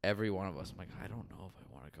 Every one of us. I'm like, I don't know if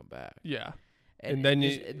I want to come back. yeah. And, And then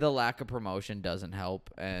just the lack of promotion doesn't help,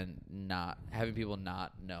 and not having people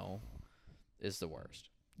not know is the worst.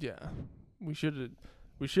 Yeah, we should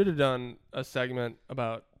have done a segment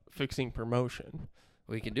about fixing promotion.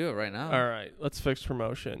 We can do it right now. All right, let's fix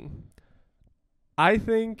promotion. I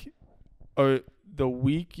think the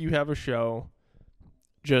week you have a show,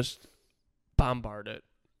 just bombard it.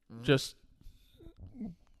 Mhm. Just,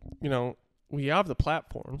 we have the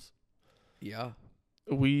platforms. Yeah.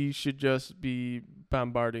 We should just be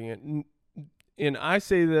bombarding it. And I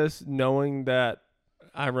say this knowing that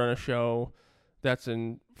I run a show that's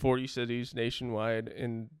in 40 cities nationwide,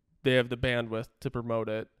 and they have the bandwidth to promote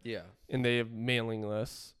it, Yeah. and they have mailing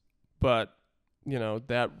lists. But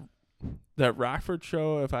that Rockford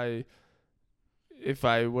show, if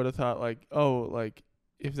I would have thought like, oh, like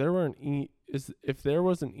if there were if there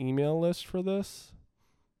was an email list for this,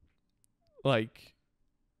 like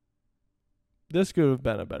this could have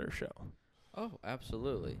been a better show. Oh,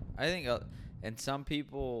 absolutely. I think, and some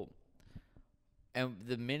people, and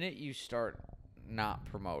the minute you start not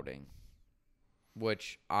promoting,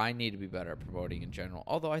 which I need to be better at promoting in general,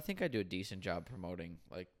 although I think I do a decent job promoting,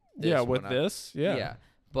 like this Yeah, with when this, yeah. yeah,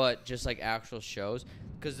 but just like actual shows,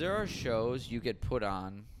 because there are shows you get put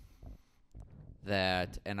on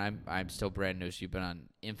that, and I'm still brand new, so you've been on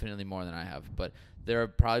infinitely more than I have, but there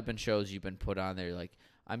have probably been shows you've been put on there, like,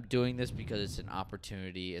 I'm doing this because it's an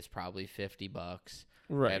opportunity. It's probably $50.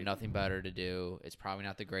 I Right. have nothing better to do. It's probably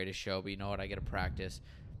not the greatest show, but you know what? I get to practice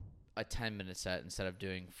a 10-minute set instead of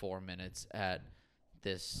doing 4 minutes at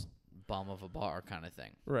this bum of a bar kind of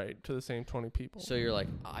thing. Right, to the same 20 people. So you're like,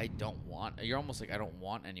 you're almost like, I don't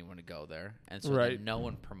want anyone to go there. And so Right. then no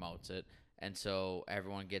one promotes it. And so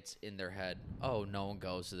everyone gets in their head, oh, no one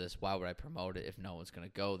goes to this. Why would I promote it if no one's going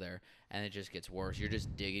to go there? And it just gets worse. You're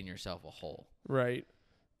just digging yourself a hole. Right.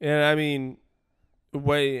 And I mean,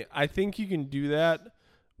 I think you can do that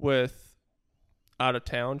with out of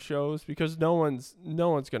town shows because no one's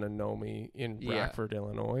going to know me in Yeah. Rockford,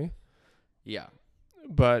 Illinois. Yeah.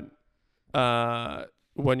 But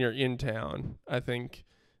when you're in town, I think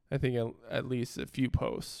at least a few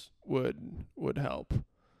posts would help.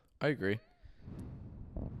 I agree.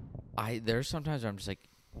 There's sometimes I'm just like,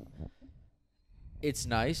 it's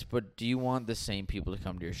nice, but do you want the same people to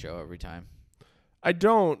come to your show every time? I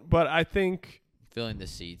don't, but I think Filling the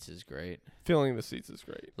seats is great. filling the seats is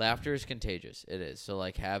great. Laughter is contagious. It is. So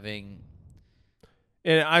like having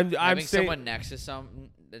And I'm having saying someone next to some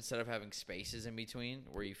instead of having spaces in between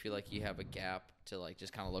where you feel like you have a gap to like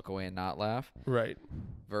just kind of look away and not laugh right.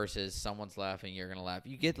 versus someone's laughing, you're going to laugh.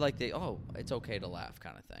 You get like it's okay to laugh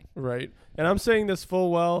kind of thing. Right. And I'm saying this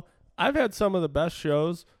full well. I've had some of the best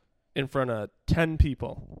shows in front of 10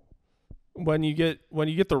 people. When you get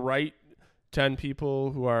the right 10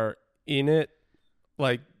 people who are in it,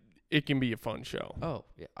 like it can be a fun show. Oh,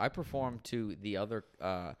 yeah. I performed to the other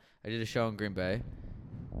I did a show in Green Bay.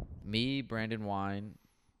 Me, Brandon Wine,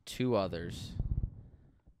 2 others.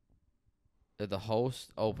 The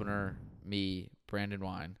host, opener, me, Brandon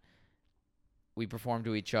Wine. We performed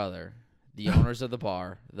to each other. The owners of the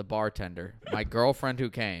bar, the bartender, my girlfriend who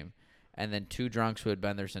came, and then 2 drunks who had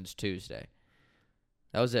been there since Tuesday.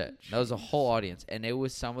 That was it. That was a whole audience, and it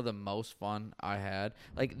was some of the most fun I had.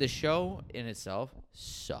 Like, the show in itself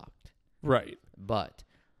sucked, Right. but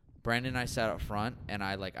Brandon and I sat up front, and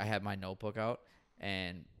I had my notebook out,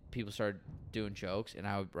 and people started doing jokes, and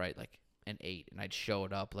I would write like an 8, and I'd show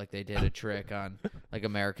it up like they did a trick on like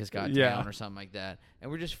America's Got Talent or something like that,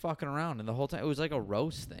 and we're just fucking around, and the whole time it was like a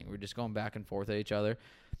roast thing. We're just going back and forth at each other.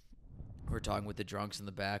 We're talking with the drunks in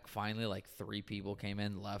the back. Finally, like 3 people came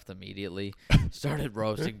in, left immediately, started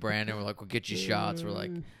roasting Brandon. We're like, we'll get you shots. We're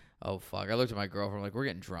like, oh, fuck. I looked at my girlfriend, like, we're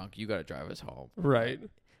getting drunk. You got to drive us home. Right.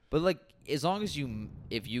 But, like, as long as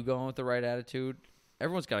if you go in with the right attitude,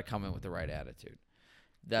 everyone's got to come in with the right attitude.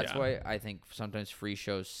 That's why I think sometimes free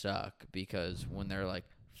shows suck, because when they're like,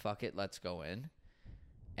 fuck it, let's go in.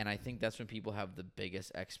 And I think that's when people have the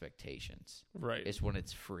biggest expectations. Right. It's when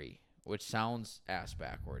it's free, which sounds ass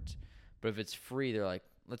backwards. But if it's free, they're like,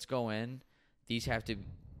 let's go in. These have to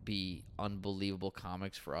be unbelievable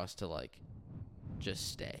comics for us to, like,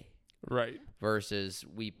 just stay. Right. Versus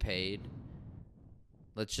we paid.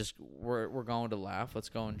 We're going to laugh. Let's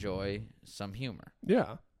go enjoy some humor.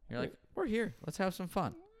 Yeah. You're like, we're here. Let's have some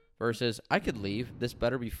fun. Versus, I could leave. This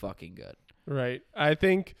better be fucking good. Right. I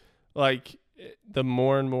think, like, the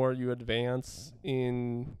more and more you advance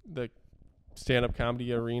in the stand-up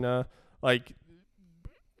comedy arena, like,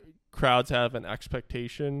 crowds have an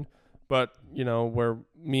expectation, but where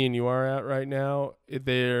me and you are at right now,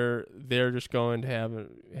 they're just going to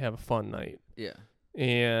have a fun night. Yeah.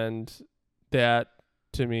 And that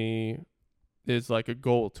to me is like a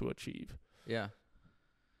goal to achieve. Yeah.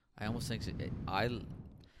 I almost think I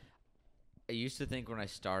used to think when I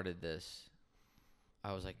started this,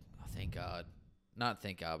 I was like, oh, thank God. Not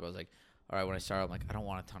thank God, but I was like, all right, when I started, I'm like, I don't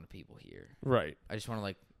want a ton of people here. Right. I just want to,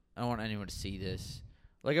 like, I don't want anyone to see this.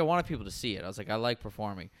 Like, I wanted people to see it. I was like, I like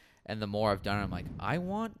performing. And the more I've done it, I'm like, I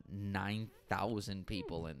want 9,000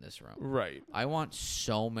 people in this room. Right. I want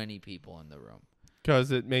so many people in the room.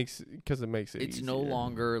 Because it makes it It's easier. no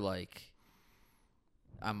longer like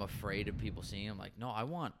I'm afraid of people seeing. I'm like, no, I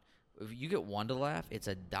want. If you get one to laugh, it's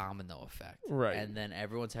a domino effect. Right. And then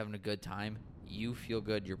everyone's having a good time. You feel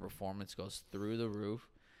good. Your performance goes through the roof.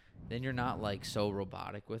 Then you're not, like, so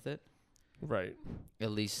robotic with it. Right.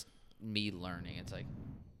 At least me learning. It's like,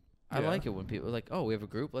 I like it when people are like, oh, we have a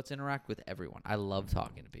group. Let's interact with everyone. I love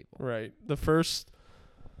talking to people. Right. The first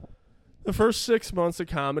 6 months of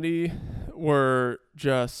comedy were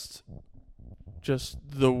just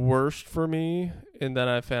the worst for me. And then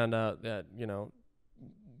I found out that,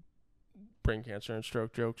 brain cancer and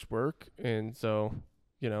stroke jokes work. And so,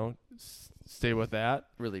 stay with that.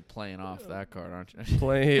 Really playing off that card, aren't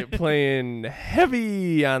you? Playing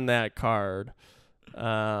heavy on that card.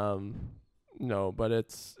 No, but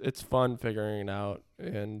it's fun figuring it out.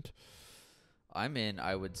 And I'm in,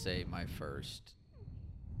 I would say, my first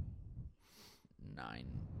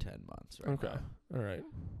 9-10 months right okay. now. All right.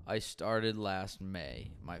 I started last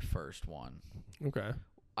May, my first one. Okay.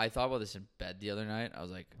 I thought about this in bed the other night. I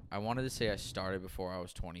was like, I wanted to say I started before I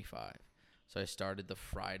was 25. So I started the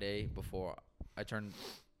Friday before I turned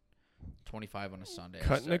 25 on a Sunday.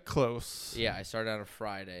 Cutting it close. Yeah, I started on a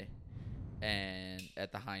Friday, and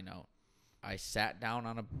at the High Note, I sat down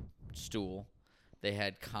on a stool. They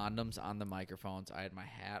had condoms on the microphones. I had my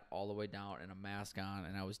hat all the way down and a mask on,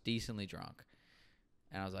 and I was decently drunk.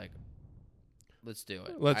 And I was like, let's do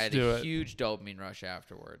it. I had a huge dopamine rush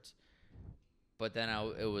afterwards. But then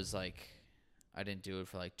it was like, I didn't do it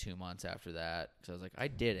for like 2 months after that. So I was like, I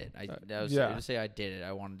did it. I was to say I did it.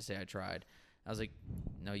 I wanted to say I tried. I was like,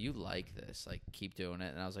 no, you like this. Like, keep doing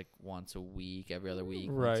it. And I was like, once a week, every other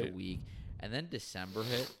week, once a week. And then December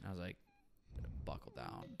hit, and I was like, buckle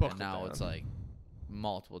down. And now it's like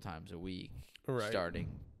multiple times a week, starting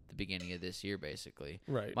the beginning of this year, basically.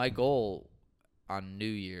 Right. My goal on New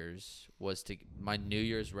Year's my New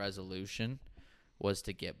Year's resolution was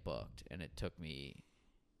to get booked, and it took me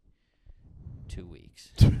 2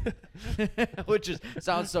 weeks. Which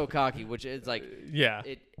sounds so cocky, which is like,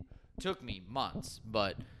 it took me months,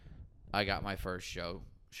 but I got my first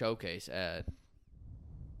showcase at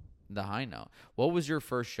the High Note. What was your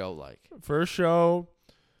first show like? First show,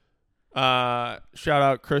 shout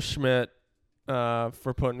out Chris Schmidt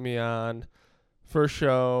for putting me on. First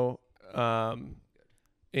show,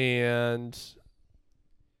 and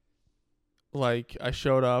like I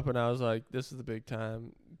showed up and I was like, this is the big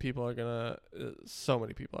time. So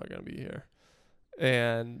many people are gonna be here,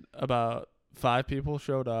 and about 5 people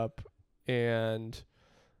showed up, and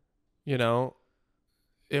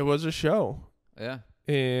it was a show. Yeah.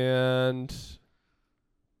 And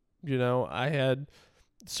I had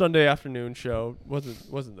Sunday afternoon show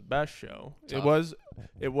wasn't the best show. Tough.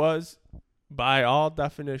 It was by all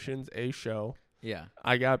definitions, a show. Yeah.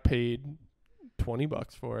 I got paid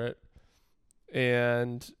 $20 for it.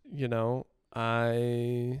 And,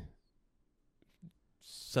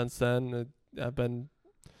 since then, I've been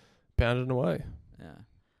pounding away. Yeah.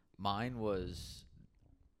 Mine was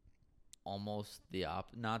almost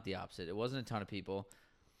not the opposite. It wasn't a ton of people.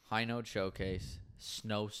 High Note Showcase,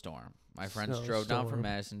 snowstorm. My friends drove down from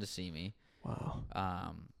Madison to see me. Wow.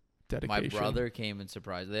 Dedication. My brother came and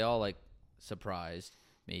surprised. They all surprised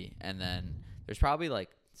me. And then there's probably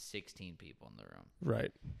 16 people in the room.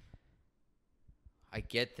 Right. I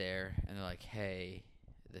get there and they're like, hey,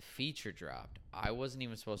 the feature dropped. I wasn't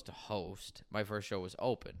even supposed to host. My first show was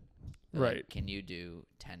open. They're right. Like, can you do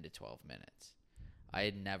 10 to 12 minutes? I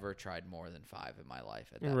had never tried more than 5 in my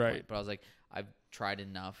life at that point. But I was like, I've tried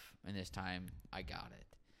enough, and this time I got it.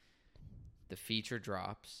 The feature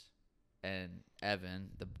drops, and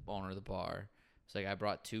Evan, the owner of the bar, was like, I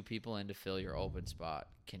brought 2 people in to fill your open spot.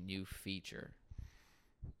 Can you feature?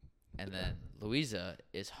 And then Louisa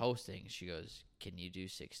is hosting. She goes, can you do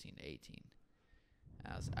 16 to 18?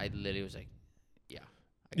 I literally was like, yeah.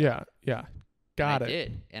 Yeah. Got it. I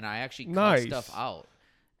did. And I actually cut nice. Stuff out.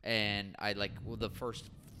 And I the first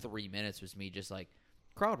 3 minutes was me just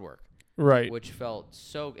crowd work. Right. Which felt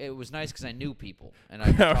it was nice because I knew people. And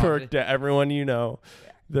I worked to everyone you know.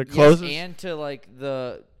 The yes, closest. And to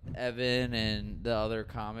the Evan and the other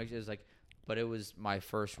comics is but it was my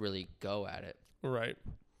first really go at it. Right.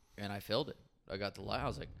 And I filled it. I got the I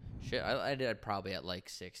was like, shit, I did it probably at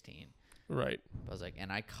 16. Right. I was like,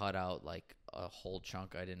 and I cut out a whole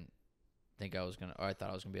chunk I didn't think I was gonna, or I thought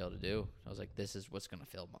I was gonna be able to do. I was like, this is what's gonna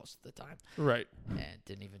fill most of the time. Right. And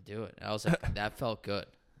didn't even do it. And I was like, that felt good.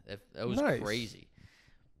 It was nice. Crazy.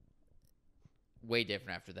 Way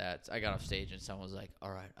different after that. I got off stage and someone was like,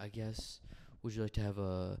 all right, I guess, would you like to have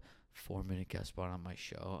a 4-minute guest spot on my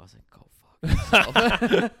show? I was like, go fuck yourself.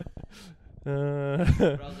 But I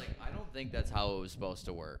was like, I don't think that's how it was supposed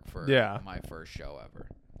to work for my first show ever.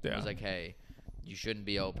 Yeah. It was like, hey, you shouldn't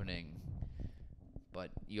be opening, but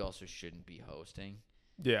you also shouldn't be hosting.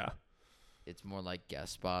 Yeah. It's more like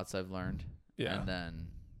guest spots, I've learned. Yeah. And then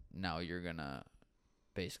now you're going to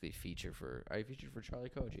basically feature for Charlie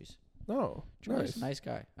Koji's. Oh, Charlie's a nice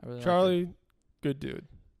guy. I really Charlie, good dude.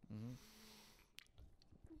 Mm-hmm.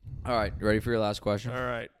 All right. Ready for your last question? All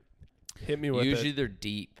right. Hit me with Usually they're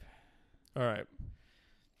deep. All right.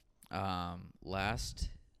 Last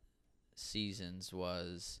season's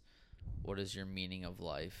was, what is your meaning of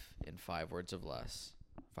life in 5 words or less?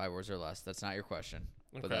 5 words or less. That's not your question,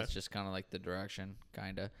 but that's just kind of the direction,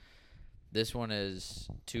 kind of. This one is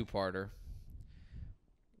 2-parter.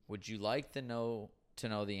 Would you like to know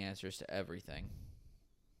the answers to everything?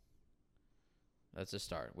 That's a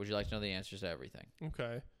start. Would you like to know the answers to everything?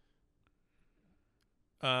 Okay.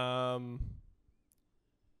 Why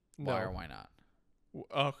no. or why not?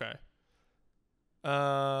 Okay.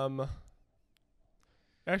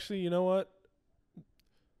 Actually, you know what?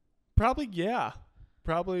 Probably, yeah.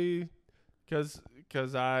 Probably because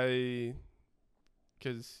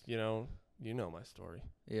you know my story.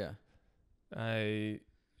 Yeah. I've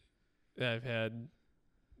had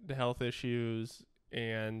the health issues,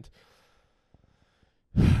 and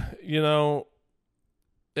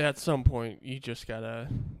at some point you just gotta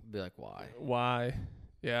Be like, why? Why?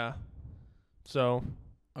 Yeah. So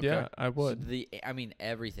Okay. yeah, I would. So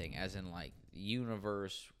everything, as in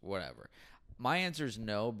universe, whatever. My answer is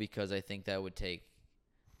no, because I think that would take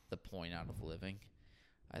the point out of living.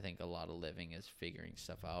 I think a lot of living is figuring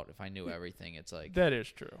stuff out. If I knew everything, it's that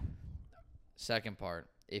is true. Second part,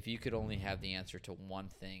 if you could only have the answer to one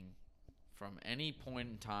thing from any point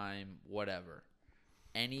in time, whatever,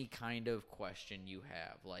 any kind of question you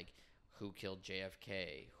have, who killed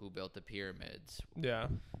JFK, who built the pyramids, Yeah.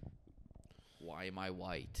 why am I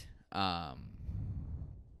white?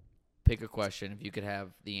 Pick a question. If you could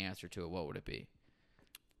have the answer to it, what would it be?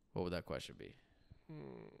 What would that question be?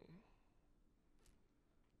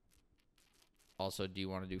 Also, do you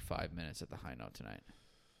want to do 5 minutes at the High Note tonight?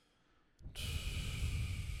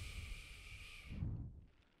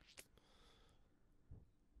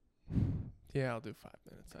 Yeah, I'll do 5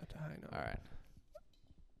 minutes at the High Note. All right.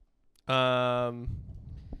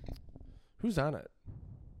 Who's on it?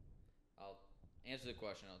 I'll answer the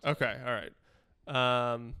question. I'll Okay, all right.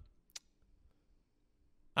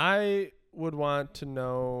 I would want to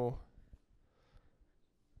know,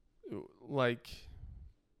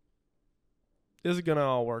 is it gonna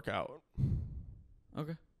all work out?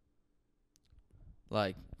 Okay.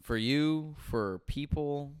 For you, for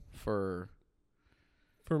people, for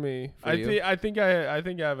me, For you? I think I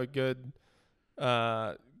have a good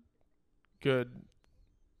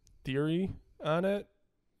theory on it.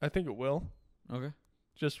 I think it will. Okay.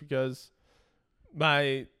 Just because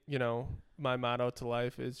my motto to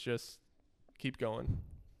life is just keep going.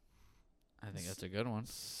 I think that's a good one.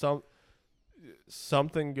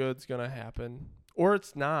 Something good's gonna happen, or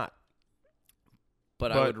it's not.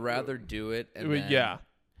 But I would rather do it and then yeah,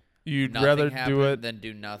 you'd nothing rather happen do it than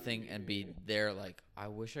do nothing and be there like, I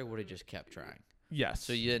wish I would have just kept trying. Yes.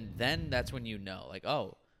 So then that's when you know, like,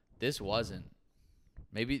 oh, this wasn't.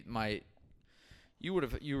 Maybe you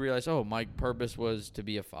realize, oh, my purpose was to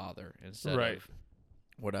be a father instead of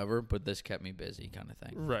whatever, but this kept me busy kind of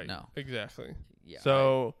thing. Right. No. Exactly. Yeah.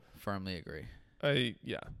 So I firmly agree. I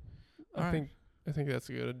think that's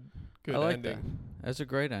a good ending. That. That's a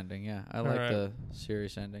great ending, yeah. I like the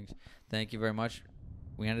serious endings. Thank you very much.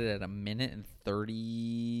 We ended at 1 minute and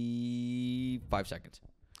 35 seconds.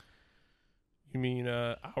 You mean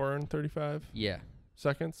hour and 35 Yeah.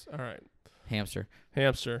 seconds? All right. Hamster.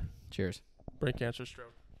 Hamster. Cheers. Brain cancer,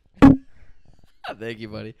 stroke. Thank you,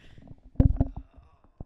 buddy.